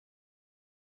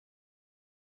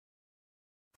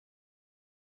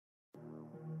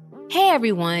 Hey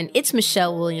everyone, it's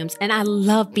Michelle Williams, and I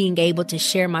love being able to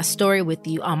share my story with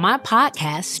you on my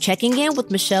podcast, Checking In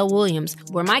with Michelle Williams,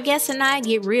 where my guests and I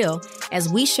get real as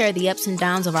we share the ups and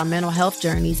downs of our mental health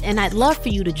journeys, and I'd love for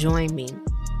you to join me.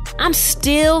 I'm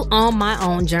still on my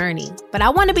own journey, but I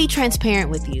want to be transparent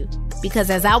with you because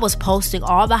as I was posting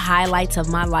all the highlights of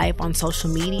my life on social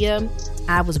media,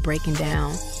 I was breaking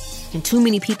down. And too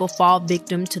many people fall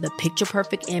victim to the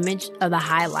picture-perfect image of the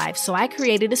high life, so I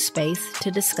created a space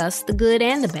to discuss the good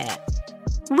and the bad.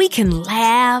 We can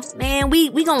laugh, man,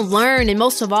 we gonna learn, and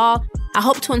most of all, I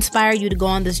hope to inspire you to go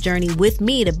on this journey with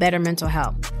me to better mental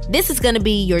health. This is gonna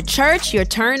be your church, your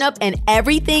turn-up, and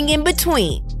everything in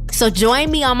between. So join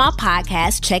me on my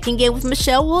podcast, Checking In with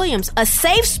Michelle Williams, a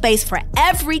safe space for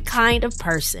every kind of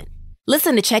person.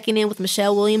 Listen to Checking In with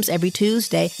Michelle Williams every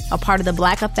Tuesday, a part of the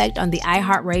Black Effect on the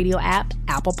iHeartRadio app,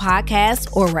 Apple Podcasts,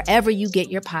 or wherever you get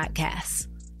your podcasts.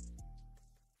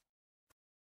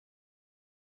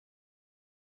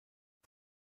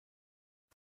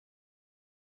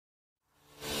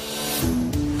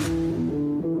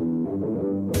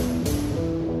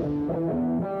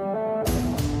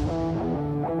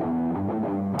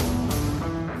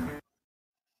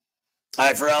 All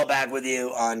right, Pharrell back with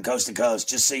you on Coast to Coast.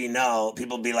 Just so you know,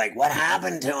 people be like, what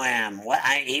happened to him?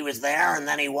 He was there and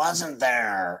then he wasn't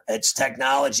there. It's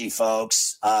technology,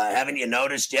 folks. Haven't you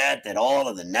noticed yet that all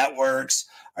of the networks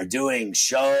are doing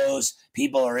shows?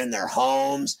 People are in their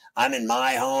homes. I'm in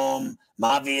my home.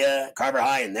 Mafia, Carver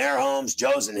High in their homes.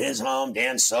 Joe's in his home.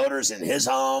 Dan Soder's in his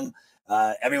home.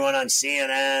 Everyone on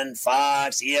CNN,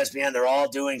 Fox, ESPN, they're all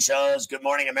doing shows. Good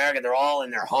Morning America, they're all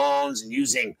in their homes and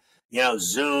using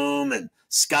Zoom and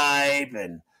Skype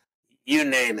and you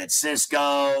name it,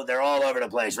 Cisco, they're all over the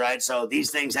place, right? So these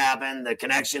things happen. The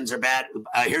connections are bad.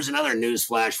 Here's another news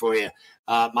flash for you.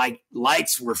 My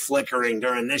lights were flickering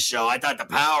during this show. I thought the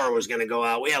power was going to go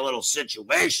out. We had a little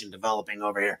situation developing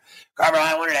over here. Carver,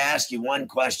 I wanted to ask you one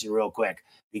question real quick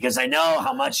because I know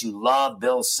how much you love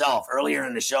Bill Self. Earlier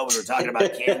in the show, we were talking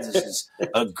about Kansas's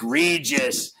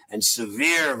egregious and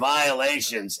severe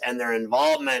violations and their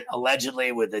involvement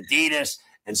allegedly with Adidas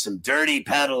and some dirty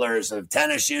peddlers of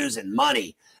tennis shoes and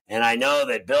money. And I know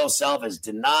that Bill Self has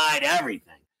denied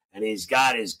everything. And he's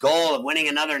got his goal of winning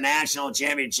another national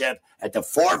championship at the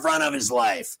forefront of his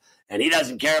life. And he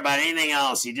doesn't care about anything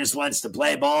else. He just wants to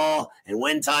play ball and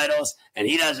win titles. And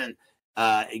he doesn't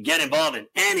get involved in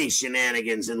any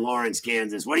shenanigans in Lawrence,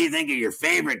 Kansas. What do you think of your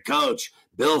favorite coach,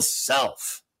 Bill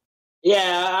Self?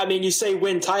 Yeah, I mean, you say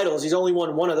win titles. He's only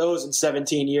won one of those in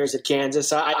 17 years at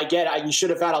Kansas. I get it. You should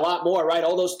have had a lot more, right?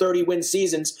 All those 30-win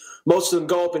seasons, most of them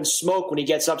go up in smoke when he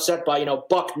gets upset by,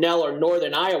 Bucknell or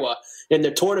Northern Iowa in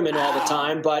the tournament all the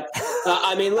time. But,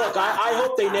 I mean, look, I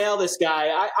hope they nail this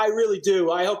guy. I really do.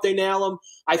 I hope they nail him.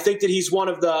 I think that he's one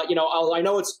of the, I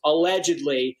know it's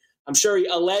allegedly. I'm sure he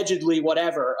allegedly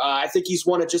whatever. I think he's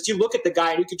one of you look at the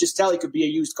guy and you could just tell he could be a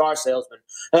used car salesman.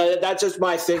 That's just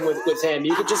my thing with him.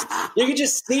 You could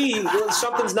just see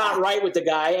something's not right with the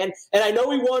guy. And I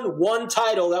know he won one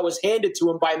title that was handed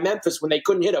to him by Memphis when they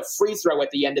couldn't hit a free throw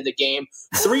at the end of the game.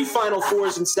 3 Final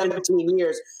Fours in 17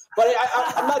 years. But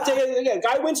I'm not taking it again.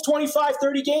 Guy wins 25,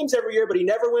 30 games every year, but he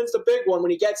never wins the big one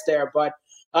when he gets there. But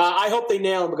I hope they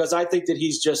nail him because I think that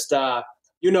he's just,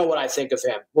 you know what I think of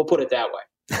him. We'll put it that way.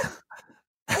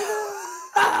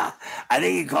 I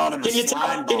think you called him. Can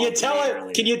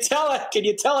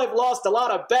you tell I've lost a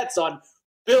lot of bets on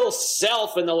Bill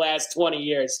Self in the last 20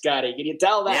 years, Scotty? Can you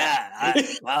tell that? Yeah.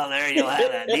 Well, there you'll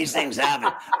have it. These things happen.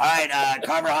 All right,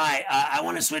 Carver High. I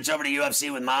want to switch over to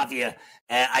UFC with Mafia.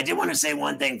 And I did want to say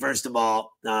one thing, first of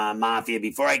all, Mafia,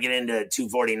 before I get into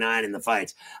 249 in the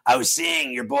fights. I was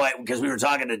seeing your boy, because we were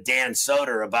talking to Dan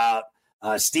Soder about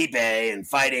Stipe and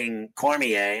fighting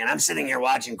Cormier. And I'm sitting here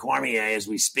watching Cormier as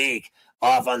we speak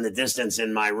off on the distance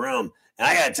in my room. And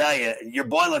I got to tell you, your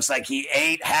boy looks like he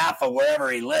ate half of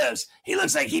wherever he lives. He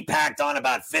looks like he packed on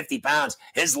about 50 pounds.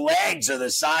 His legs are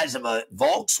the size of a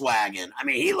Volkswagen. I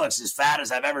mean, he looks as fat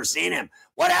as I've ever seen him.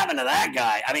 What happened to that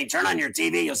guy? I mean, turn on your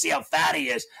TV. You'll see how fat he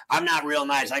is. I'm not real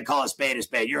nice. I call a spade a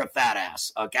spade. You're a fat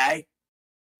ass, okay?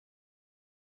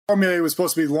 Cormier was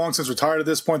supposed to be long since retired at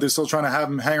this point. They're still trying to have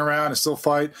him hang around and still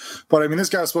fight. But, I mean, this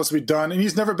guy's supposed to be done. And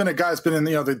he's never been a guy that's been in,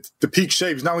 the peak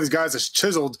shape. He's not one of these guys that's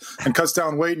chiseled and cuts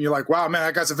down weight. And you're like, wow, man,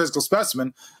 that guy's a physical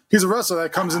specimen. He's a wrestler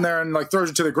that comes in there and, throws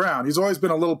you to the ground. He's always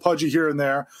been a little pudgy here and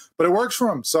there. But it works for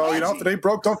him. So, if it ain't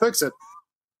broke, don't fix it.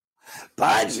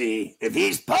 Pudgy? If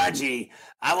he's pudgy,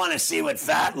 I want to see what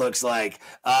fat looks like.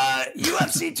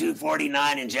 UFC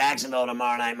 249 in Jacksonville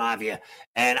tomorrow night, Mafia.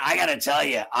 And I got to tell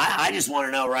you, I just want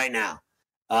to know right now.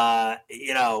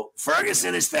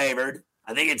 Ferguson is favored.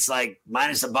 I think it's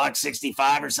minus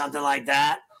 $165 or something like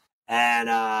that.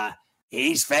 And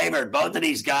he's favored. Both of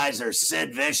these guys are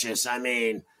Sid Vicious. I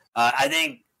mean, I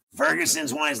think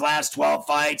Ferguson's won his last 12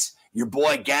 fights. Your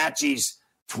boy Gaethje's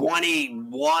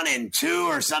 21-2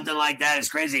 or something like that. It's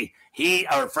crazy.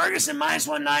 Ferguson minus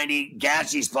 190,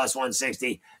 Gaethje's plus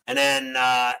 160. And then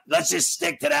let's just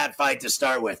stick to that fight to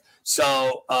start with.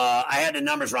 So I had the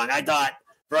numbers wrong. I thought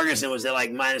Ferguson was at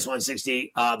minus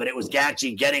 160, but it was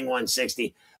Gaethje getting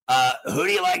 160. Who do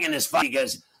you like in this fight?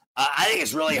 Because I think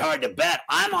it's really hard to bet.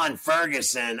 I'm on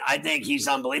Ferguson. I think he's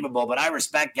unbelievable, but I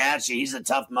respect Gaethje. He's a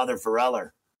tough mother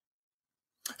foreller.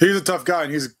 He's a tough guy,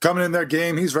 and he's coming in their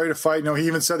game. He's ready to fight. He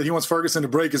even said that he wants Ferguson to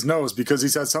break his nose because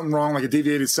he's had something wrong, like a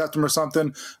deviated septum or something,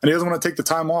 and he doesn't want to take the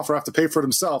time off or have to pay for it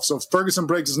himself. So if Ferguson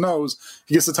breaks his nose,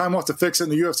 he gets the time off to fix it,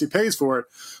 and the UFC pays for it.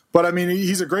 But, I mean,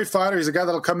 he's a great fighter. He's a guy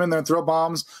that'll come in there and throw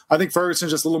bombs. I think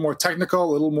Ferguson's just a little more technical,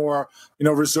 a little more,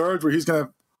 reserved, where he's going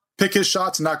to pick his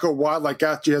shots and not go wild like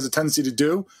Gaethje has a tendency to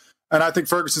do. And I think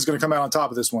Ferguson's going to come out on top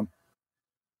of this one.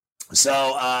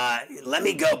 So let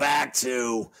me go back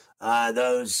to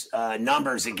those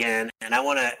numbers again, and I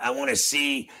want to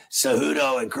see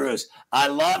Cejudo and Cruz. I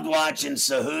loved watching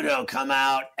Cejudo come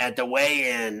out at the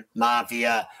weigh-in,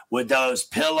 Mafia, with those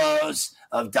pillows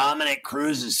of Dominic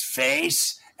Cruz's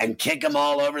face and kick him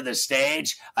all over the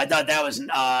stage. I thought that was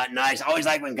nice. I always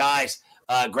like when guys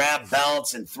grab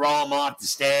belts and throw them off the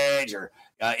stage, or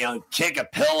kick a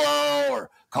pillow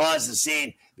or cause the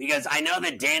scene. Because I know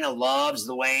that Dana loves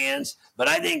the weigh-ins, but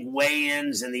I think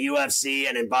weigh-ins in the UFC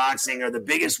and in boxing are the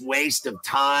biggest waste of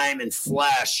time and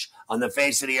flesh on the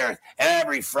face of the earth.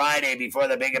 Every Friday before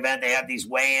the big event, they have these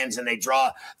weigh-ins and they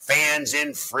draw fans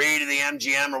in free to the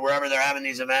MGM or wherever they're having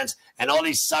these events, and all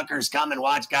these suckers come and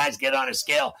watch guys get on a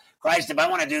scale. Christ, if I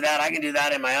want to do that, I can do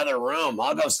that in my other room.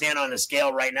 I'll go stand on the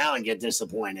scale right now and get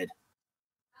disappointed.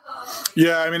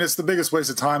 Yeah, I mean, it's the biggest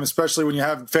waste of time, especially when you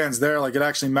have fans there. It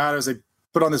actually matters. They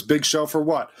put on this big show for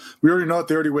what? We already know if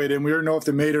they already weighed in. We already know if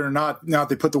they made it or not. Now if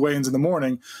they put the weigh-ins in the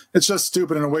morning, it's just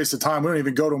stupid and a waste of time. We don't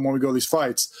even go to them when we go to these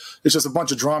fights. It's just a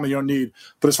bunch of drama you don't need.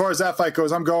 But as far as that fight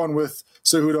goes, I'm going with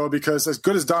Cejudo because as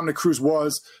good as Dominic Cruz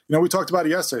was, we talked about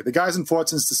it yesterday. The guy hasn't fought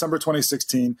since December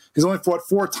 2016. He's only fought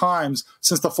 4 times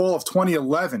since the fall of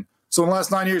 2011. So in the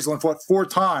last 9 years, he's only fought 4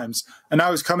 times. And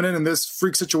now he's coming in this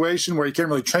freak situation where he can't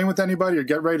really train with anybody or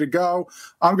get ready to go.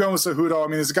 I'm going with Cejudo. I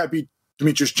mean, this guy beat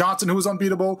Demetrius Johnson, who was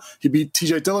unbeatable. He beat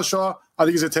TJ Dillashaw. I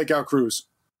think he's going to take out Cruz.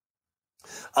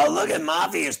 Oh, look at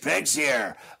Mafia's picks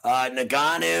here.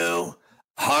 Ngannou,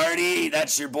 Hardy,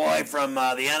 that's your boy from the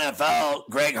NFL.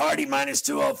 Greg Hardy minus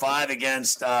 205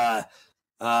 against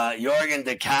Jorgen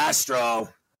De Castro.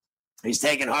 He's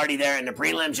taking Hardy there. In the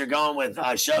prelims, you're going with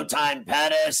Showtime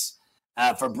Pettis,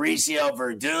 Fabricio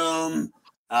Verdum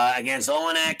against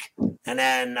Olenek. And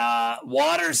then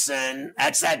Watterson,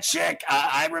 that's that chick.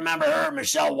 I remember her,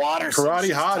 Michelle Watterson.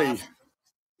 Karate Hottie.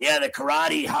 Yeah, the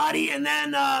Karate Hottie. And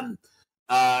then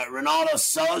Ronaldo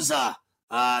Souza.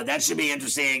 That should be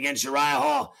interesting against Uriah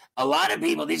Hall. A lot of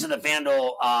people, these are the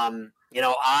FanDuel,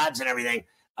 odds and everything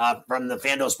from the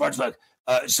FanDuel Sportsbook.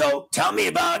 So tell me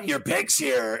about your picks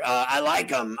here. I like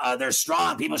them. They're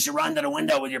strong. People should run to the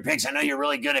window with your picks. I know you're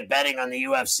really good at betting on the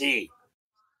UFC.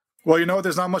 Well,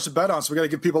 there's not much to bet on, so we got to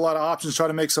give people a lot of options, try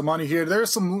to make some money here.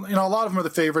 There's some, a lot of them are the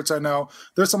favorites, I know.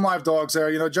 There's some live dogs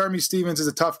there. Jeremy Stevens is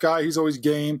a tough guy. He's always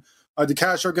game. De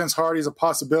Castro against Hardy is a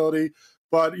possibility.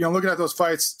 But, looking at those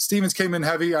fights, Stevens came in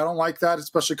heavy. I don't like that,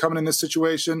 especially coming in this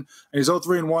situation. And he's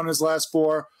 0-3-1 in his last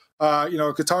 4.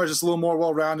 Qatar is just a little more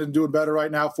well-rounded and doing better right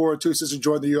now. 4-2 since he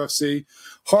joined the UFC.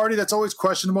 Hardy, that's always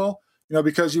questionable,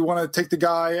 because you want to take the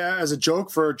guy as a joke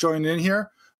for joining in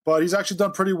here. But he's actually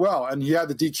done pretty well. And he had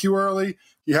the DQ early.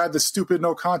 He had the stupid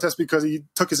no contest because he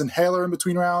took his inhaler in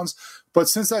between rounds. But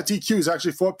since that DQ, he's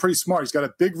actually fought pretty smart. He's got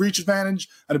a big reach advantage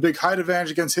and a big height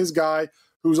advantage against his guy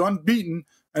who's unbeaten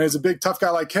and is a big, tough guy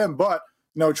like him. But,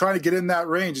 trying to get in that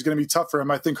range is going to be tough for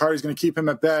him. I think Hardy's going to keep him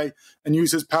at bay and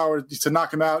use his power to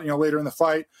knock him out, later in the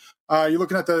fight. You're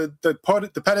looking at the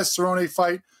Pettis-Cerrone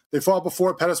fight. They fought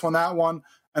before. Pettis won that one.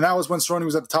 And that was when Cerrone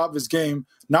was at the top of his game.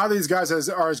 Neither of these guys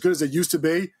are as good as they used to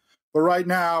be. But right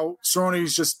now,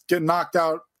 Cerrone's just getting knocked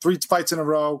out 3 fights in a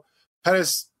row.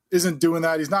 Pettis isn't doing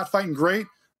that. He's not fighting great,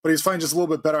 but he's fighting just a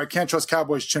little bit better. I can't trust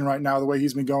Cowboy's chin right now the way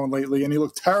he's been going lately, and he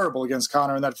looked terrible against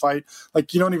Conor in that fight.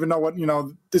 Like, you don't even know what,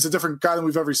 there's a different guy than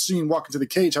we've ever seen walk into the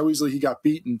cage, how easily he got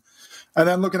beaten. And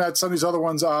then looking at some of these other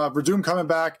ones, Verdum coming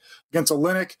back against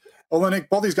Oleinik.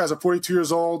 Both these guys are 42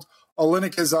 years old.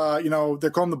 Oleinik is, they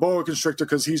call him the boa constrictor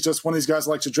because he's just one of these guys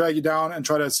that likes to drag you down and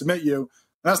try to submit you.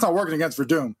 And that's not working against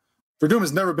Verdum. Verdum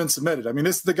has never been submitted. I mean,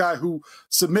 this is the guy who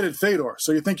submitted Fedor.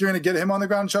 So you think you're going to get him on the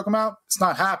ground and choke him out? It's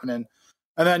not happening.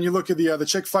 And then you look at the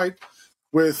chick fight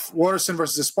with Waterson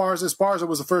versus Esparza. Esparza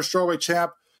was the first strawweight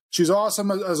champ. She's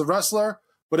awesome as a wrestler,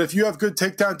 but if you have good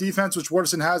takedown defense, which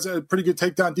Waterson has a pretty good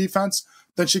takedown defense,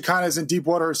 then she kind of is in deep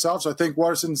water herself. So I think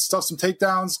Waterson stuffs some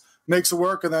takedowns, makes it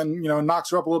work, and then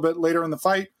knocks her up a little bit later in the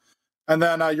fight. And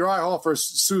then Uriah Hall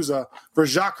versus Souza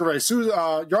versus Jacare.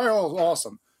 Uriah Hall is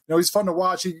awesome. He's fun to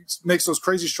watch. He makes those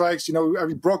crazy strikes. He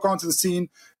broke onto the scene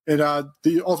in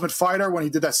The Ultimate Fighter when he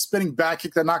did that spinning back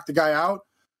kick that knocked the guy out.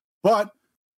 But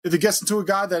if he gets into a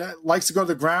guy that likes to go to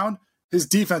the ground, his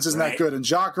defense isn't that good. And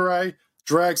Jacare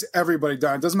drags everybody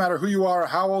down. It doesn't matter who you are or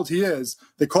how old he is.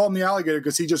 They call him the alligator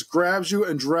because he just grabs you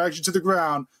and drags you to the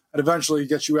ground and eventually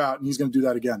gets you out, and he's going to do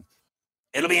that again.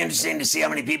 It'll be interesting to see how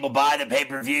many people buy the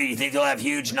pay-per-view. You think they'll have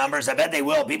huge numbers? I bet they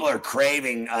will. People are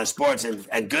craving sports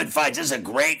and good fights. This is a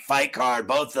great fight card.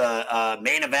 Both the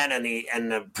main event and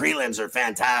the prelims are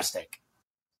fantastic.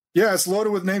 Yeah, it's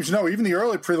loaded with names. Even the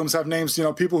early prelims have names.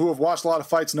 People who have watched a lot of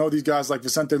fights know these guys like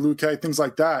Vicente Luque, things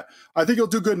like that. I think it'll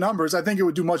do good numbers. I think it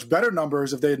would do much better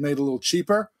numbers if they had made it a little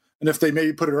cheaper and if they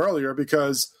maybe put it earlier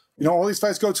because, all these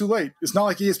fights go too late. It's not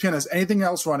like ESPN has anything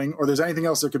else running or there's anything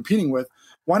else they're competing with.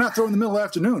 Why not throw it in the middle of the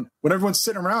afternoon? When everyone's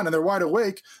sitting around and they're wide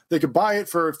awake, they could buy it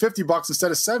for $50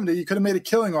 instead of $70. You could have made a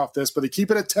killing off this, but they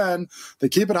keep it at $10. They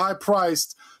keep it high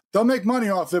priced. They'll make money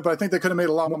off it, but I think they could have made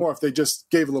a lot more if they just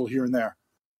gave a little here and there.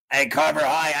 Hey, Carver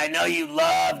High, I know you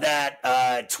love that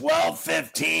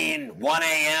 12:15, 1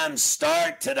 a.m.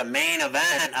 start to the main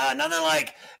event. Nothing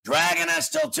like dragging us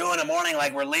till 2 in the morning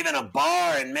like we're leaving a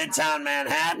bar in Midtown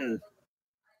Manhattan.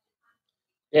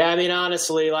 Yeah, I mean,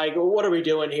 honestly, what are we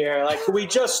doing here? Could we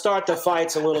just start the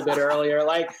fights a little bit earlier?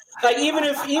 Even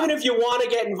if you want to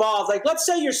get involved, let's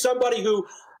say you're somebody who,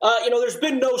 there's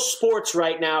been no sports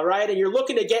right now, right? And you're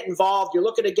looking to get involved. You're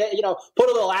looking to get, put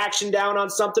a little action down on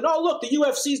something. Oh, look, the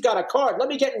UFC's got a card. Let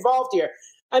me get involved here.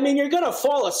 I mean, you're going to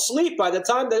fall asleep by the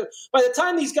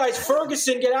time these guys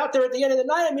Ferguson get out there at the end of the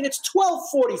night. I mean, it's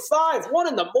 12:45, 1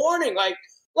 in the morning.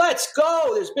 Let's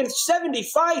go. There's been 70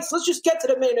 fights. Let's just get to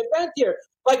the main event here.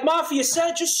 Like Mafia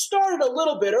said, just start it a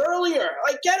little bit earlier.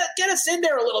 Get us in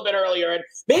there a little bit earlier. And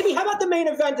maybe, how about the main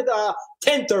event at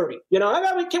 10:30?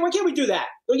 Why can't we do that?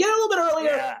 We get a little bit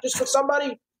earlier just for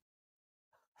somebody.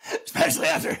 Especially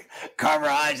after Carver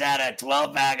High's had a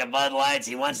 12-pack of Bud Lights.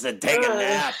 He wants to take a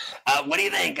nap. What do you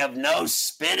think of no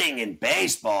spitting in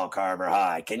baseball, Carver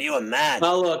High? Can you imagine?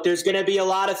 Well, look, there's going to be a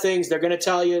lot of things. They're going to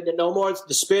tell you that no more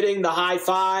the spitting, the high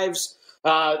fives,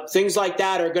 things like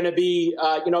that are going to be,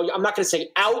 I'm not going to say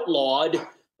outlawed,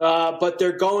 but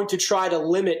they're going to try to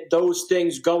limit those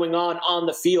things going on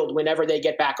the field whenever they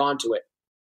get back onto it.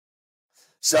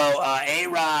 So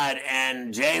A-Rod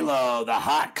and J-Lo, the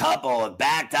hot couple, have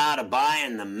backed out of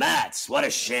buying the Mets. What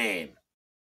a shame.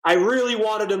 I really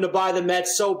wanted them to buy the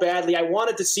Mets so badly. I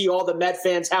wanted to see all the Met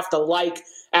fans have to like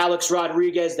Alex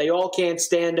Rodriguez. They all can't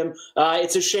stand him.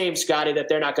 It's a shame, Scotty, that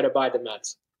they're not going to buy the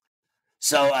Mets.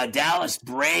 So Dallas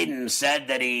Braden said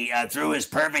that he threw his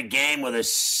perfect game with a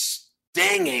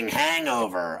stinging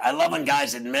hangover. I love when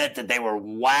guys admit that they were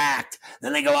whacked.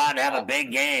 Then they go out and have a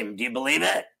big game. Do you believe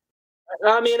it?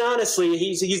 I mean, honestly,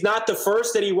 he's not the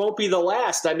first and he won't be the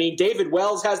last. I mean, David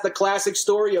Wells has the classic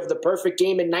story of the perfect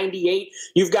game in 98.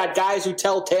 You've got guys who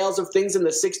tell tales of things in the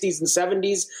 60s and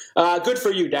 70s. Good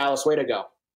for you, Dallas. Way to go.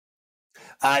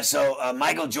 So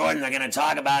Michael Jordan, they're going to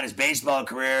talk about his baseball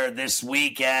career this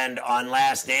weekend on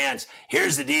Last Dance.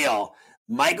 Here's the deal.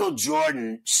 Michael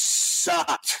Jordan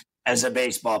sucked as a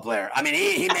baseball player. I mean,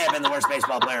 he may have been the worst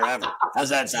baseball player ever.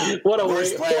 How's that sound? What a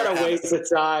waste of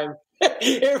time.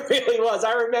 It really was.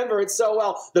 I remember it so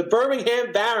well. The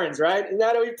Birmingham Barons, right? Isn't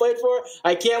that who he played for?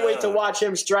 I can't wait to watch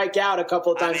him strike out a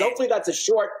couple of times. Hopefully that's a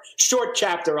short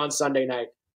chapter on Sunday night.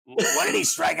 What did he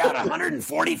strike out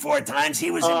 144 times? He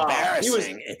was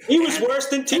embarrassing. He was worse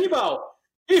than Tebow.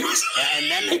 He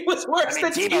was worse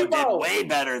than Tebow. Tebow. Did way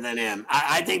better than him.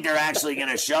 I think they're actually going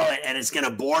to show it, and it's going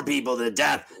to bore people to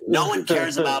death. No one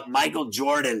cares about Michael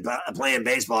Jordan playing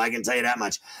baseball. I can tell you that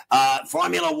much.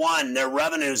 Formula One, their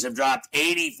revenues have dropped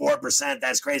 84%.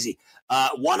 That's crazy.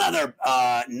 One other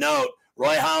note.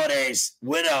 Roy Halladay's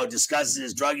widow discusses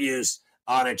his drug use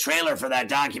on a trailer for that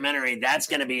documentary. That's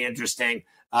going to be interesting.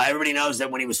 Everybody knows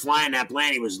that when he was flying that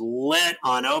plane, he was lit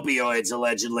on opioids,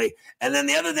 allegedly. And then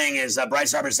the other thing is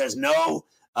Bryce Harper says no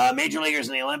major leaguers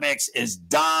in the Olympics is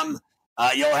dumb.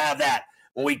 You'll have that.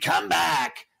 When we come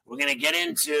back, we're going to get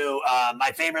into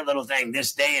my favorite little thing,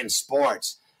 this day in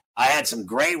sports. I had some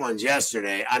great ones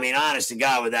yesterday. I mean, honest to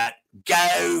God, with that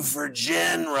Go for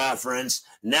Gin reference.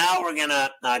 Now we're going to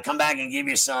come back and give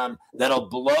you some that'll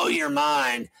blow your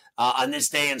mind on this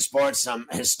day in sports, some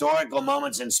historical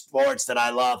moments in sports that I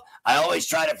love. I always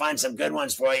try to find some good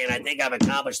ones for you, and I think I've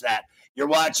accomplished that. You're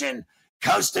watching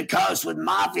Coast to Coast with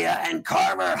Mafia and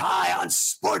Carver High on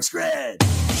Sports Grid.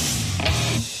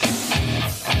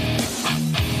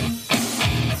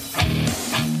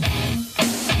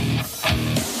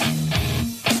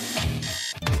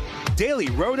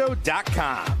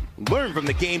 DailyRoto.com. Learn from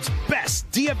the game's best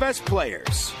DFS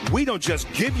players. We don't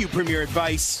just give you premier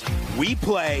advice, we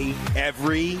play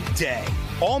every day.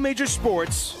 All major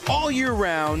sports, all year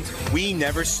round, we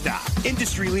never stop.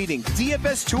 Industry-leading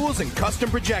DFS tools and custom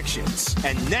projections.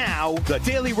 And now, the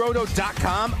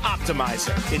DailyRoto.com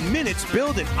Optimizer. In minutes,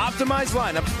 build and optimize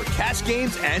lineups for cash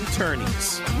games and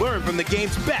tourneys. Learn from the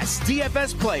game's best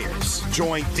DFS players.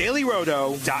 Join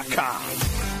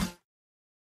DailyRoto.com.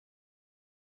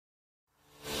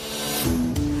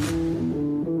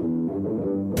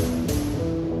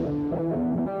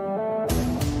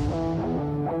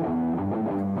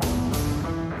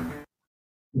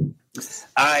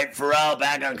 All right, Pharrell,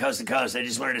 back on Coast to Coast. I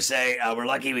just wanted to say we're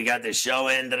lucky we got this show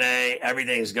in today.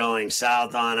 Everything's going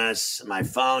south on us. My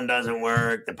phone doesn't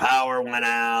work. The power went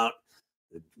out.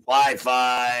 The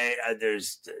Wi-Fi.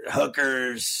 There's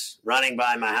hookers running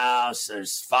by my house.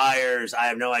 There's fires. I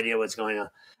have no idea what's going on.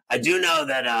 I do know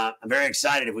that I'm very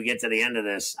excited if we get to the end of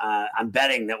this. I'm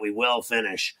betting that we will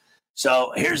finish.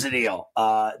 So here's the deal.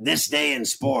 This day in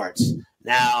sports.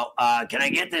 Now, can I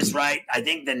get this right? I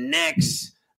think the Knicks...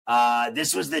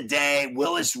 this was the day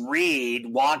Willis Reed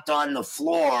walked on the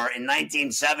floor in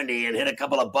 1970 and hit a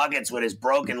couple of buckets with his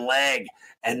broken leg,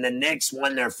 and the Knicks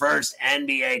won their first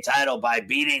NBA title by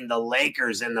beating the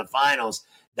Lakers in the finals.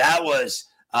 That was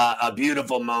a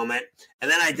beautiful moment.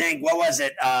 And then I think, what was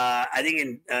it? I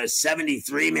think in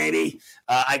 73 maybe.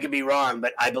 I could be wrong,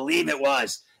 but I believe it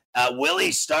was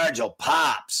Willie Stargell,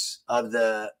 Pops of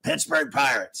the Pittsburgh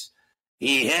Pirates.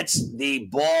 He hits the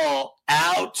ball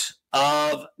out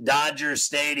of Dodger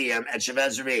Stadium at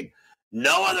Chavez Ravine.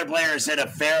 No other players hit a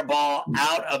fair ball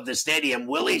out of the stadium.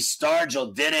 Willie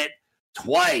Stargell did it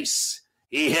twice.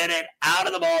 He hit it out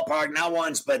of the ballpark, not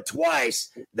once, but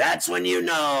twice. That's when you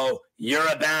know you're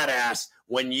a badass,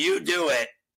 when you do it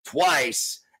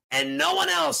twice, and no one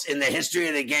else in the history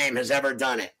of the game has ever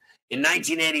done it. In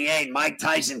 1988, Mike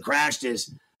Tyson crashed his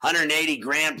 180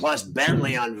 grand plus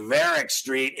Bentley on Varick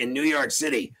Street in New York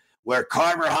City, where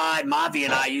Carver High, Mafia,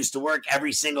 and I used to work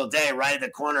every single day right at the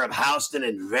corner of Houston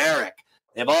and Varick.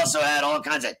 They've also had all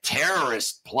kinds of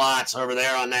terrorist plots over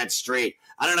there on that street.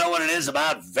 I don't know what it is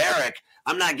about Varick.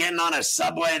 I'm not getting on a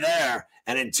subway there.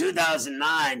 And in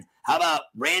 2009, how about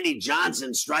Randy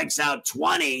Johnson strikes out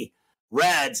 20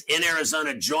 Reds in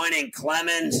Arizona, joining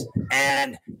Clemens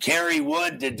and Kerry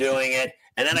Wood to doing it.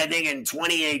 And then I think in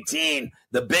 2018,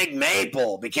 the Big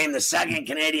Maple became the second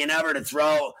Canadian ever to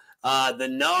throw the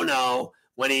no-no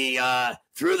when he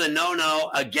threw the no-no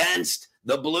against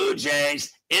the Blue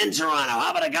Jays in Toronto.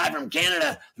 How about a guy from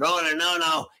Canada throwing a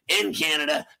no-no in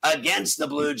Canada against the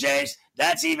Blue Jays?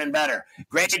 That's even better.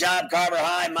 Great job, Carver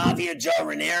High, Mafia, Joe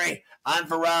Ranieri. I'm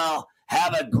Pharrell.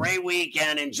 Have a great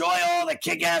weekend. Enjoy all the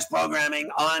kick-ass programming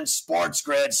on Sports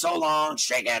Grid. So long.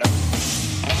 Shake it up.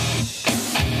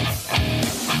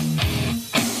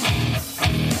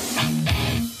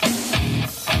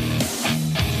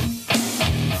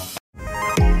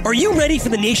 Are you ready for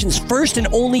the nation's first and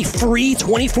only free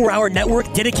 24-hour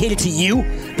network dedicated to you,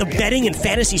 the betting and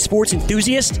fantasy sports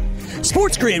enthusiast?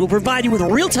 Sports Grid will provide you with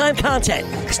real-time content,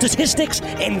 statistics,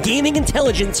 and gaming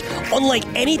intelligence unlike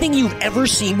anything you've ever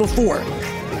seen before.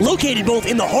 Located both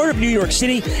in the heart of New York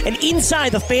City and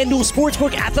inside the FanDuel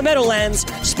Sportsbook at the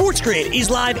Meadowlands, Sports Grid is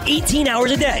live 18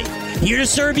 hours a day, here to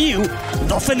serve you,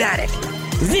 the fanatic.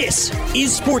 This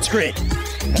is Sports Grid.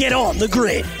 Get on the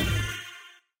grid.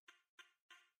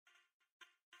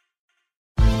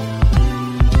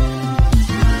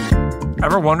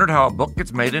 Ever wondered how a book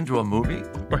gets made into a movie?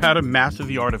 Or how to master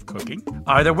the art of cooking?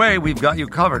 Either way, we've got you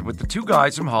covered with the Two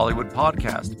Guys from Hollywood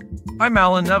podcast. I'm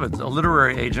Alan Nevins, a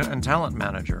literary agent and talent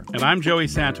manager. And I'm Joey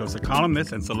Santos, a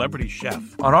columnist and celebrity chef.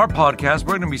 On our podcast,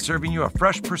 we're going to be serving you a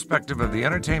fresh perspective of the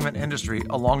entertainment industry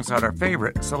alongside our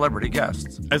favorite celebrity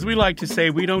guests. As we like to say,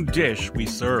 we don't dish, we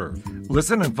serve.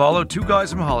 Listen and follow Two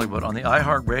Guys from Hollywood on the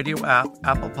iHeartRadio app,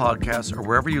 Apple Podcasts, or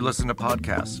wherever you listen to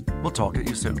podcasts. We'll talk at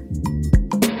you soon.